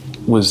 which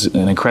was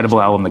an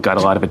incredible album that got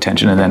a lot of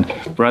attention, and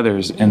then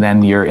Brothers, and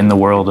then you're in the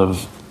world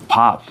of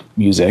pop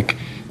music,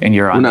 and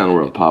you're on. We're not in the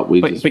world of pop.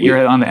 But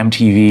you're on the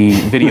MTV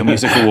Video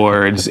Music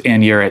Awards,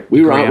 and you're at.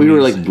 We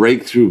were like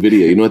breakthrough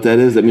video. You know what that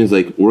is? That means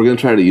like we're gonna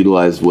try to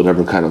utilize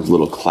whatever kind of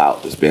little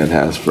clout this band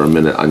has for a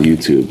minute on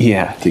YouTube.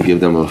 Yeah. To give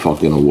them a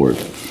fucking award.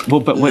 Well,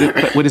 but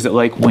what is it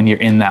like when you're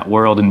in that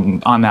world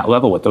and on that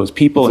level with those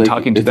people and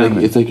talking to them?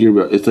 It's like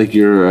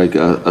you're like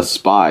a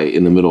spy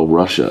in the middle of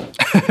Russia,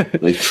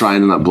 like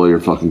trying to not blow your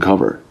fucking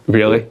cover.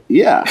 Really?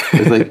 Yeah.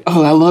 It's like,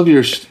 oh, I love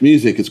your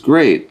music. It's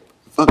great.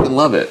 Fucking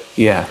love it.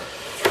 Yeah.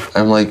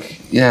 I'm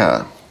like,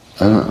 yeah.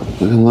 I don't know. I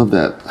fucking love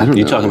that. I don't know.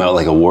 You're talking about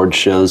like award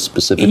shows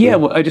specifically? Yeah.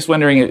 Well, I'm just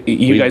wondering,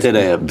 you We guys did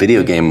a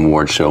video game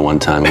award show one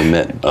time. We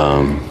met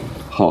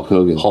Hulk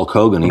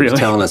Hogan. He Really? was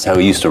telling us how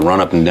he used to run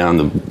up and down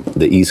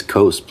the East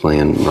Coast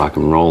playing rock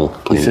and roll,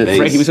 playing said- bass.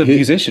 Right, he was a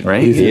musician,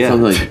 right? He said Yeah.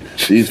 something like,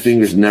 these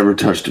fingers never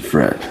touched a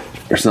fret.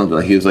 Or something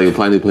like he was like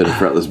finally played a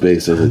fretless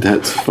bass. I was like,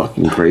 that's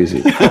fucking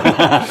crazy.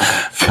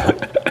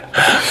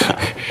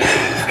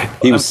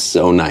 He was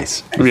so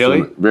nice.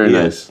 Really? Very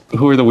Yeah. nice.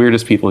 Who are the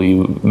weirdest people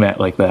you met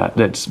like that?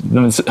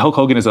 Hulk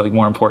Hogan is like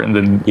more important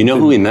than. You know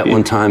who we met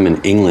one time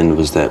in England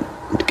was that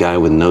guy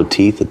with no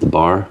teeth at the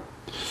bar.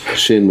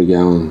 Shane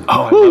McGowan.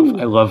 Oh,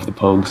 I love the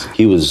Pogues.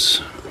 He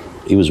was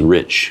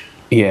rich.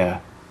 Yeah.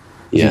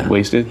 Yeah,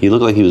 wasted? He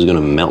looked like he was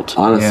gonna melt.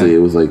 Honestly, Yeah.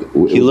 it was like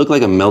He looked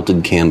like a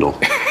melted candle.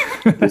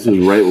 this was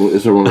right.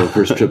 This was one of our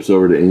first trips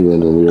over to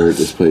England, and we were at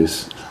this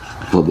place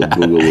called the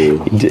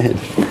Boogaloo. He did.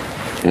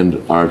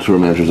 And our tour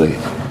manager was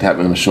like, tapped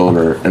me on the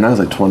shoulder, and I was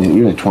like 20.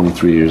 We were like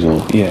 23 years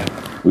old. Yeah.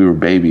 We were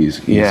babies.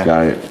 And Yeah. This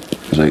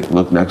guy was like,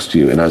 look next to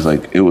you, and I was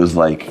like, it was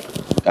like,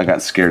 I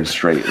got scared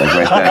straight, like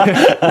right then.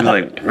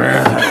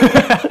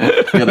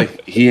 He was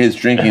like, he is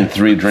drinking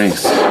 3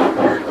 drinks.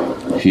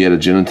 He had a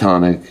gin and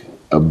tonic,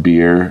 a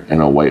beer,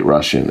 and a White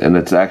Russian, and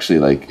it's actually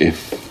like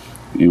if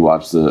you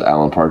watch the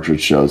Alan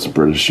Partridge show, it's a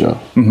British show.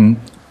 Mm-hmm.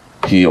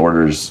 He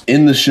orders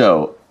in the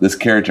show. This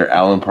character,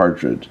 Alan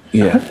Partridge,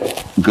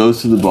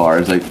 goes to the bar.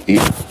 It's like,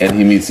 and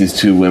he meets these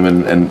 2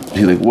 women, and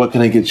he's like, "What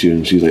can I get you?"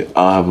 And she's like,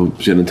 "I'll have a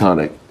gin and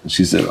tonic." And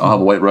she said, "I'll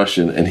have a White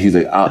Russian." And he's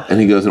like,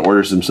 and he goes and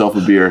orders himself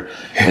a beer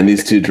and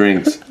these 2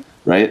 drinks,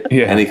 right?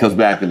 Yeah. And he comes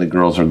back and the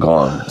girls are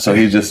gone. So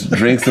he just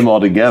drinks them all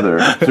together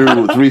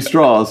through 3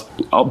 straws.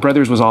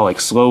 Brothers was all like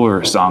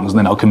slower songs, and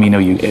then El Camino,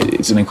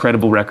 it's an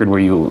incredible record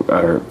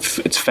where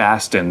it's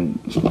fast and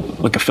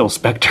like a Phil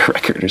Spector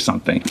record or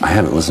something. I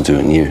haven't listened to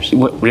it in years.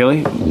 What,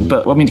 really?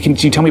 But I mean, can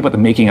you tell me about the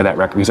making of that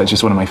record? Because that's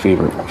just one of my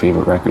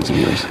favorite records of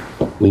yours.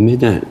 We made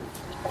that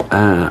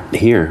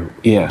here.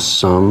 Yeah.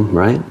 Some,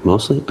 right?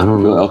 Mostly? I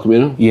don't know. El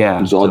Camino?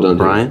 Yeah. It's all done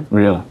Brian?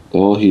 Really? here.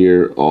 All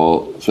here,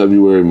 all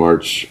February,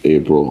 March,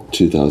 April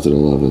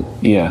 2011.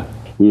 Yeah.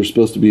 We were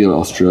supposed to be in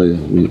Australia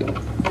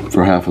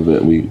for half of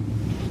it. We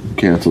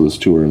canceled this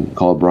tour and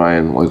called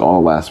Brian like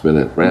all last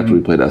minute, right after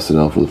we played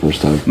SNL for the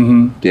first time.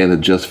 Mm-hmm. Dan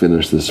had just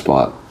finished this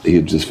spot. He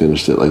had just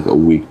finished it like a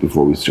week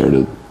before we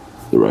started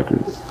the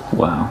record.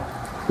 Wow.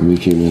 And we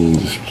came in and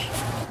just,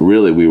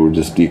 really, we were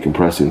just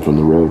decompressing from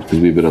the road because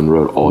we've been on the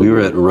road all We year.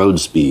 were at road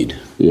speed.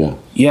 Yeah.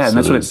 Yeah, and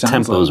that's So what it the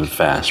sounds tempos like. are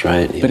fast,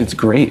 right? But it's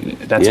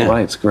great. That's Yeah.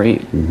 why it's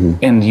great.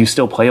 And you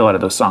still play a lot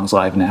of those songs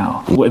live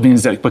now. I mean,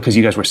 is that because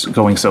you guys were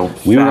going so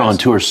fast? We were on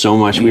tour so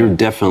much. We were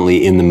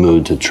definitely in the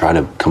mood to try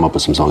to come up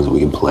with some songs that we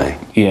could play,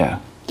 Yeah.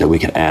 that we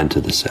could add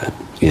to the set.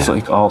 Yeah. It's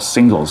like all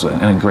singles in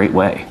a great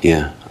way.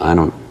 Yeah. I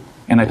don't.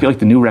 And I feel like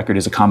the new record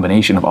is a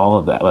combination of all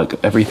of that, like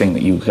everything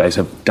that you guys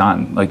have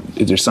done. Like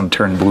there's some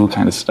Turn Blue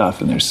kind of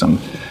stuff, and there's some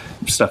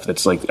stuff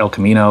that's like El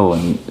Camino,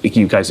 and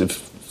you guys have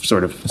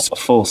sort of a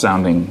full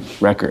sounding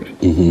record.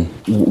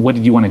 Mm-hmm. What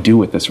did you want to do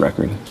with this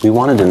record? We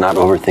wanted to not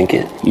overthink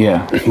it.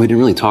 Yeah. We didn't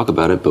really talk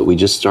about it, but we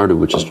just started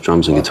with just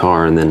drums and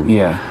guitar, and then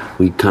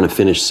we kind of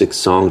finished 6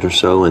 songs or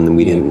so, and then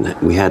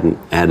we hadn't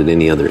added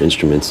any other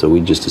instruments, so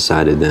we just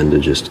decided then to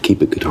just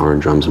keep it guitar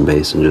and drums and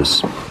bass and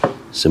just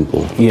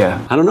simple.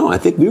 Yeah. I don't know. I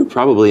think we were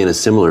probably in a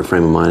similar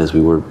frame of mind as we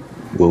were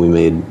when we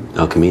made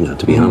El Camino,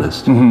 to be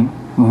honest.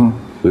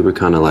 We were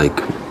kind of like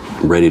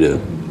ready to,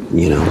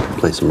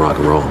 play some rock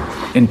and roll.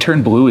 And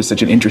Turn Blue is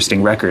such an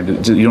interesting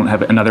record. You don't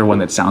have another one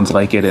that sounds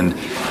like it, and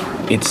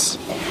it's,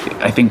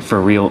 I think,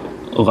 for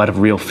a lot of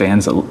real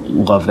fans that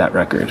love that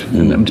record.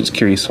 And I'm just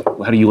curious,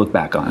 how do you look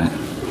back on it?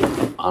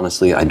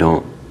 Honestly, I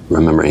don't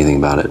remember anything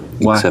about it.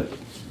 Why? Except,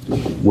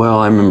 well,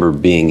 I remember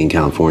being in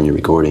California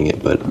recording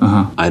it, but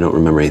I don't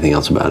remember anything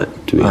else about it,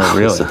 to be honest.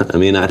 Really? I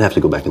mean, I'd have to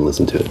go back and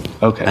listen to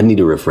it. Okay. I'd need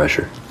a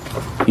refresher.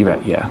 You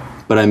bet, yeah.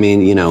 But I mean,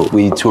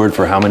 we toured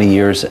for how many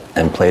years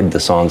and played the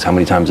songs how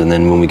many times, and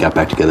then when we got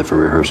back together for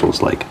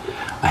rehearsals, like,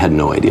 I had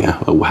no idea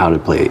how to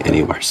play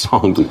any of our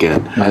songs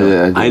again.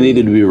 I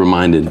needed to be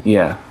reminded.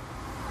 Yeah.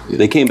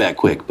 They came back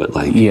quick, but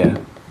like... Yeah.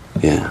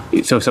 Yeah.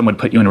 So if someone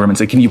put you in a room and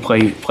said, "Can you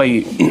play?"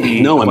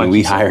 No, I mean,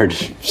 we hired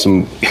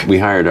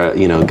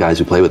guys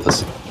who play with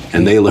us,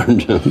 and they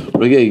learned.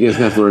 Yeah, you guys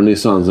have to learn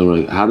these songs. And we're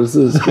like, how does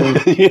this go?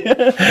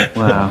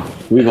 Wow.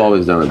 We've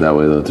always done it that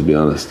way, though, to be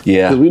honest.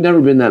 Yeah. Because we've never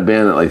been that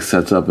band that like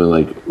sets up and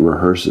like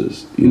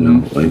rehearses.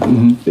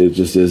 It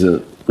just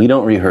isn't. We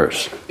don't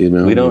rehearse. We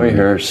don't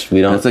rehearse.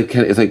 We don't.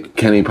 It's like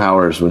Kenny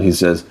Powers when he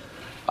says,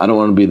 "I don't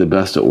want to be the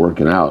best at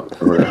working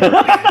out." Or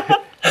whatever.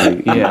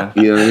 Yeah.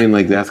 You know what I mean?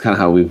 Like, that's kind of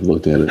how we've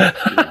looked at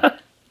it.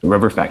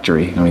 Rubber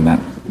Factory. I mean,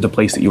 the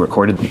place that you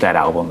recorded that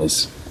album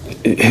is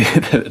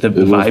the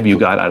vibe you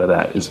got out of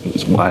that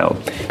is wild.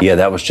 Yeah,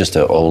 that was just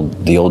the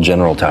old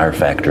General Tire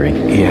factory.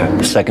 Yeah.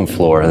 The second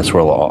floor, that's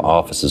where all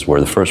offices were.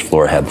 The first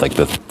floor had like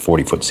the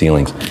 40-foot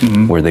ceilings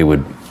where they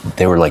were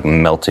like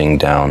melting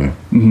down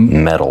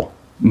metal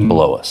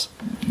below us.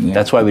 Yeah.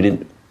 That's why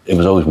it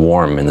was always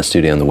warm in the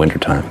studio in the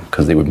wintertime,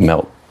 because they would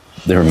melt.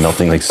 They were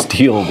melting like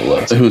steel below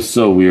us. It was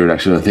so weird,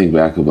 actually. When I think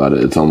back about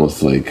it, it's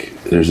almost like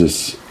there's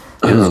this...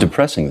 It was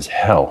depressing as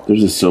hell.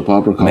 There's this soap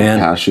opera called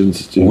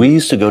Passions. Dude. We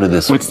used to go to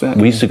this... What's that?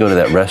 We used to go to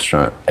that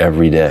restaurant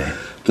every day.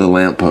 The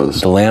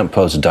Lamppost. The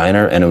Lamppost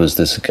Diner, and it was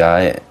this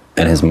guy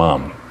and his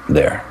mom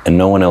there, and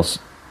no one else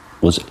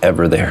was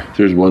ever there.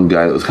 There's one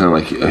guy that was kind of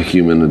like a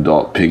human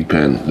adult pig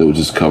pen that was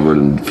just covered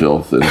in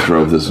filth and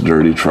drove this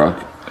dirty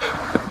truck.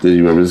 Did you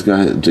remember this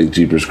guy? Jake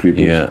Jeepers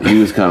Creepers? Yeah. He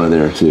was kind of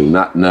there, too.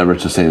 Never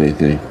to say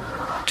anything.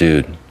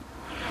 Dude,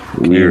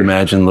 can you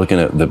imagine looking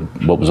at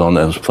what was on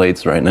those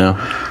plates right now?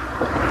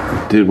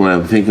 Dude, when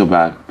I think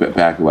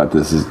back about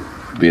this, is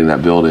being in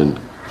that building,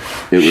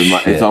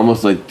 it's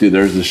almost like, dude,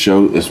 there's this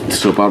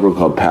soap opera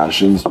called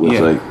Passions, which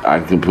like I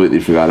completely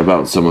forgot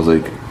about. Someone's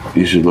like,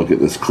 you should look at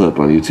this clip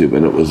on YouTube,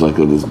 and it was like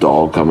this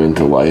doll coming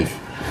to life.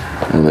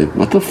 And I'm like,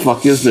 what the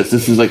fuck is this?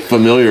 This is like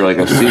familiar, like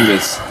I've seen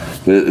this,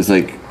 but it's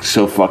like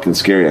so fucking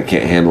scary, I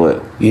can't handle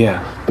it.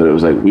 Yeah. But it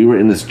was like, we were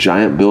in this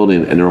giant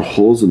building, and there were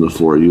holes in the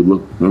floor.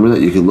 Remember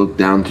that? You could look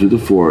down through the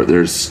floor.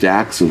 There's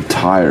stacks of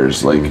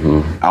tires, like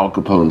Al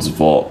Capone's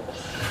vault.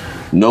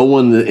 No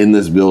one in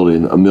this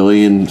building, 1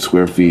 million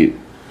square feet.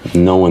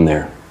 No one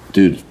there.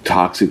 Dude,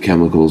 toxic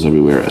chemicals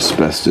everywhere,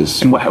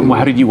 asbestos. And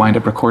how did you wind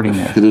up recording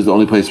there? Because it was the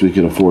only place we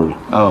could afford.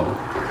 Oh.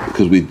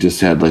 Because we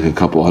just had like a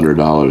couple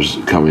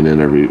 $100 coming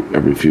in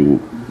every few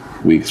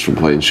weeks from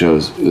playing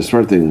shows. The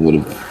smart thing would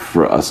have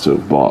for us to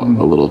have bought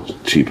a little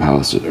cheap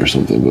house or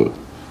something, but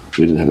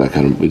we didn't have that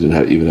kind of. We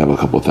didn't even have a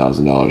couple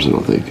 $1,000s, I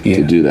don't think,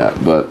 to do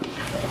that. But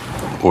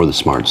or the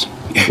smarts.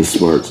 The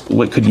smarts.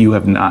 What could you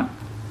have not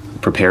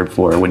prepared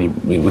for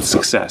with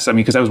success? I mean,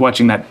 because I was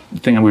watching that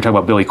thing and we were talking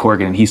about Billy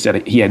Corgan, and he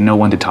said he had no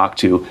one to talk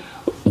to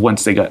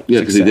once they got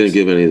because he didn't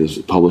give any of his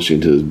publishing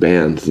to his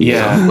band.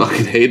 Yeah, they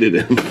fucking hated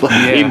him.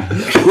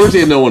 Of course, he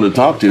had no one to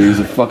talk to. He was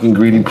a fucking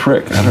greedy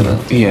prick. I don't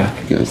know. Yeah.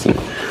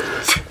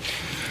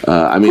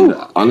 I mean,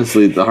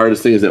 honestly, the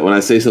hardest thing is that when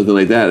I say something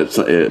like that,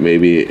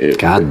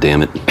 God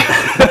damn it.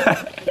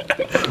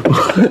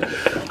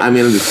 I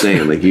mean, I'm just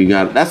saying, like,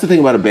 that's the thing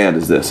about a band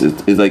is this.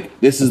 It's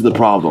like, this is the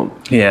problem.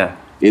 Yeah.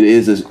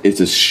 It's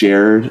a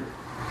shared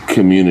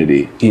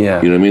community.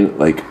 Yeah. You know what I mean?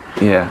 Like,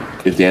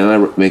 if Dan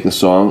and I make a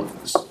song,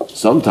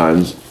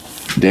 sometimes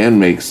Dan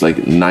makes like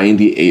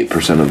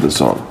 98% of the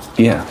song.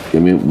 Yeah. I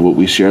mean,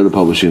 we share the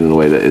publishing in a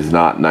way that is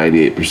not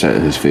 98%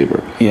 in his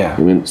favor. Yeah.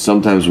 I mean,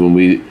 sometimes when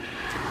we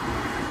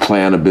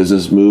plan a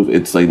business move,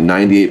 it's like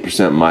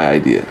 98% my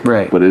idea.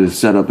 Right. But it is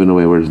set up in a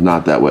way where it's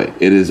not that way.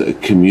 It is a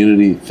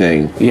community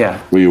thing. Yeah.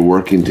 Where you're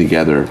working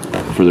together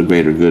for the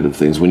greater good of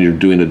things. When you're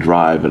doing a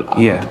drive and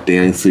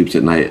Dan sleeps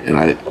at night and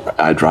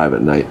I drive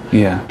at night.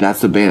 Yeah.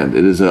 That's the band.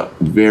 It is a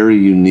very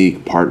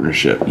unique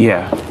partnership.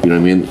 Yeah. You know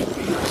what I mean?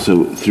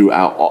 So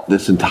throughout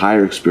this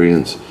entire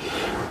experience,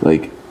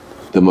 like,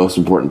 the most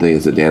important thing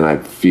is that Dan and I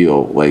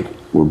feel like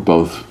we're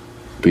both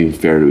being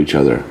fair to each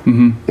other.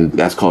 Mm-hmm. And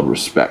that's called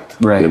respect.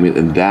 Right. You know what I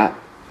mean? And that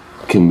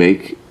can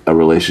make a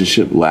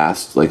relationship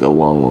last like a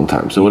long, long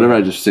time. So whatever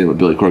I just said about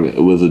Billy Corgan,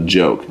 it was a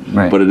joke.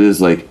 Right. But it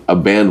is like a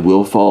band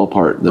will fall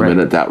apart the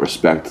minute that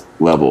respect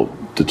level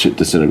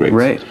disintegrates.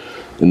 Right.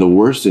 And the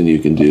worst thing you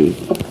can do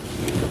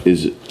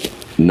is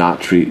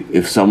not treat,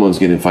 if someone's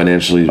getting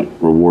financially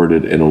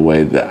rewarded in a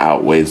way that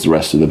outweighs the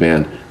rest of the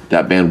band,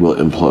 that band will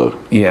implode.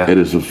 Yeah. It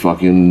is a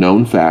fucking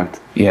known fact.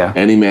 Yeah.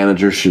 Any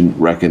manager should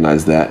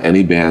recognize that.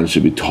 Any band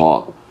should be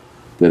taught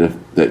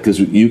because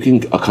you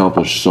can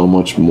accomplish so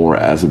much more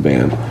as a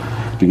band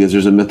because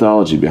there's a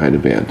mythology behind a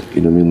band.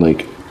 You know what I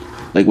mean?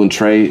 Like when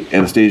Trey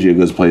Anastasio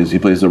he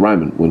plays the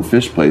Ryman. When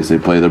Fish plays, they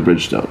play the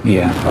Bridgestone.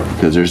 Yeah.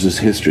 Because there's this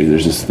history,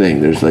 there's this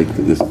thing, there's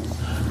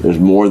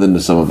more than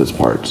the sum of its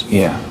parts.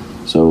 Yeah.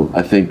 So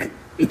I think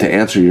to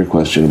answer your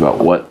question about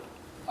what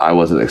I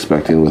wasn't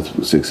expecting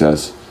with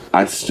success,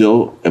 I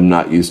still am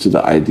not used to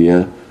the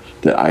idea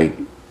that I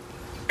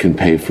can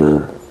pay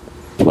for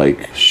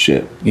like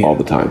shit all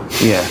the time.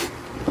 Yeah.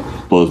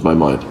 Blows my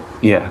mind.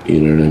 Yeah.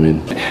 You know what I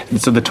mean?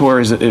 So the tour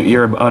is,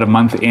 you're about a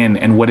month in,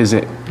 and what does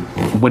it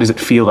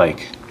feel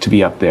like to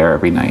be up there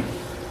every night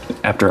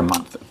after a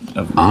month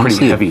of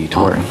Honestly, pretty heavy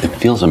touring? It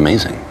feels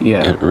amazing.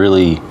 Yeah. It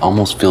really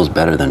almost feels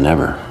better than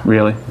ever.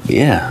 Really?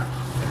 Yeah.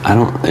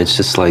 It's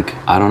just like,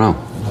 I don't know.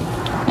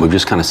 We've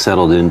just kind of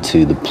settled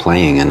into the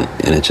playing and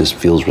it just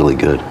feels really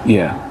good.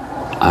 Yeah.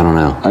 I don't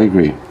know. I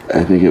agree.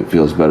 I think it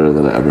feels better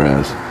than it ever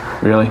has.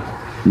 Really?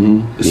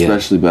 Mm-hmm.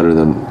 Especially better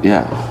than,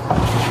 yeah.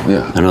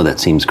 I know that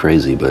seems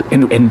crazy, but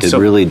it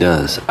really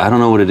does. I don't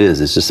know what it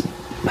is. It's just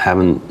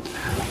having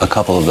a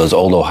couple of those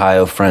old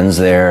Ohio friends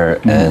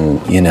there,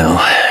 and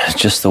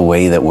just the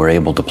way that we're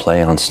able to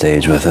play on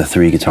stage with the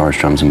 3 guitars,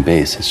 drums, and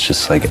bass. It's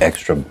just like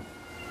extra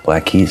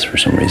black keys for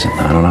some reason.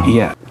 I don't know.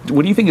 Yeah.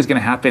 What do you think is going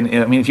to happen?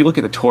 I mean, if you look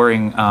at the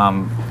touring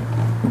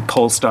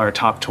Polestar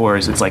top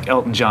tours, it's like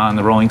Elton John,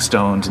 the Rolling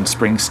Stones, and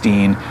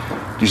Springsteen.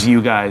 There's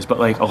you guys, but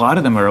like a lot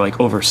of them are like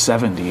over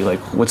 70. Like,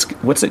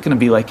 what's it going to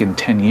be like in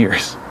 10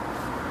 years?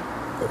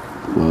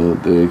 Well,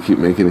 they keep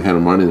making the kind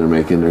of money they're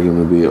making, they're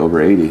going to be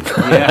over 80.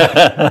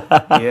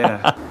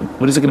 Yeah.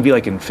 What is it going to be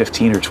like in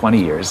 15 or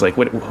 20 years? Like,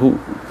 you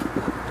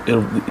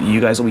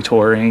guys will be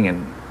touring,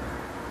 and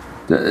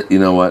you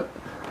know what?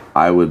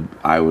 I would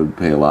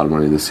pay a lot of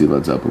money to see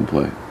Led Zeppelin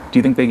play. Do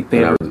you think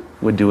they ever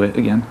would do it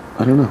again?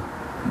 I don't know,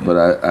 but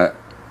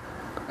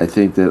I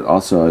think that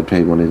also I'd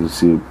pay money to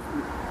see.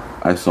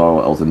 I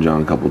saw Elton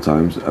John a couple of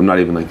times. I'm not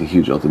even like a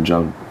huge Elton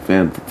John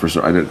fan.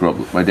 I didn't grow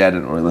up. My dad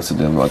didn't really listen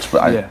to him much,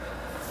 but I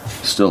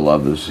still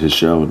love his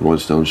show. And Rolling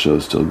Stone's show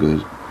is still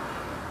good.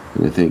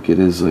 And I think it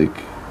is like,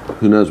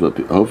 who knows what?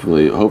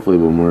 Hopefully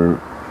when we're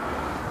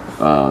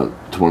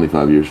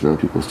 25 years from now,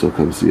 people still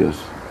come see us.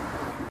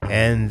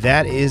 And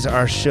that is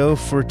our show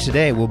for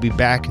today. We'll be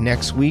back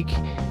next week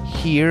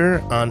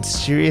here on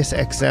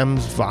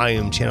SiriusXM's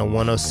Volume, Channel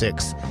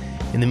 106.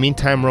 In the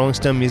meantime, Rolling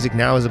Stone Music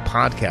Now is a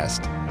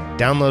podcast.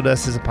 Download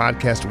us as a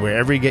podcast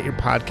wherever you get your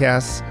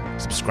podcasts.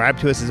 Subscribe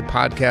to us as a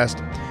podcast.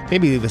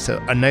 Maybe leave us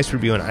a nice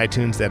review on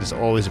iTunes. That is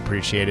always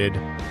appreciated.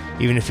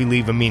 Even if you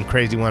leave a mean,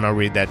 crazy one, I'll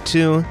read that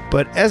too.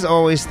 But as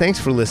always, thanks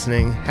for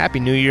listening. Happy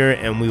New Year,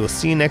 and we will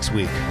see you next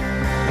week.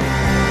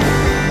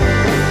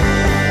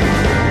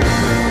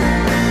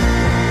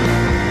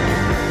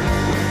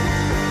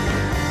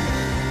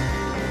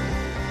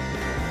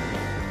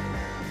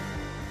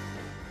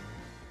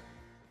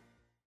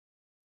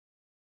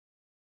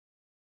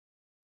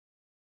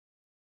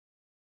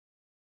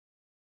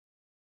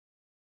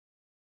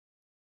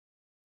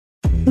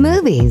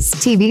 Movies,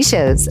 TV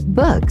shows,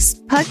 books,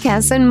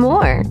 podcasts, and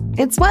more.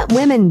 It's What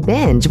Women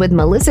Binge with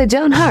Melissa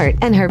Joan Hart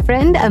and her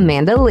friend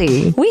Amanda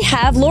Lee. We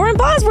have Lauren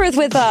Bosworth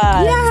with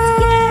us.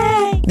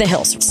 Yay! The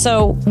Hills.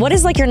 So what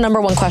is like your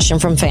number one question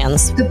from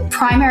fans? The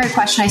primary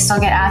question I still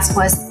get asked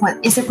was, "What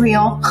is it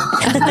real?"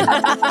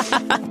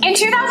 In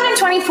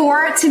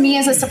 2024, to me,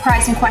 is a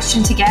surprising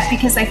question to get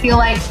because I feel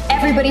like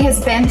everybody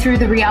has been through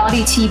the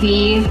reality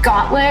TV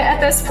gauntlet at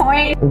this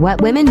point.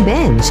 What Women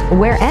Binge,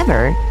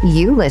 wherever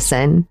you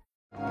listen.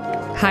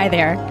 Hi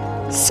there.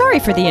 Sorry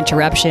for the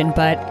interruption,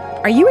 but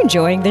are you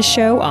enjoying this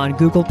show on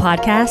Google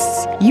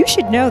Podcasts? You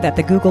should know that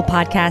the Google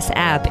Podcasts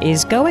app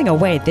is going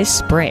away this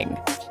spring.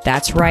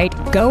 That's right,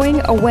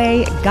 going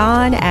away,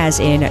 gone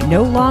as in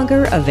no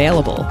longer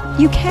available.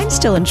 You can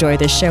still enjoy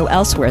this show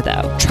elsewhere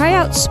though. Try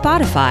out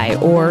Spotify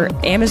or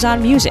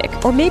Amazon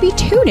Music, or maybe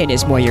TuneIn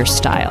is more your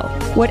style.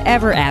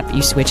 Whatever app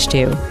you switch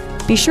to,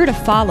 be sure to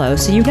follow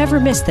so you never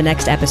miss the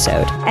next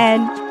episode.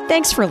 And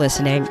thanks for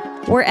listening,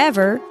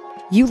 wherever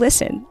you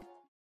listen.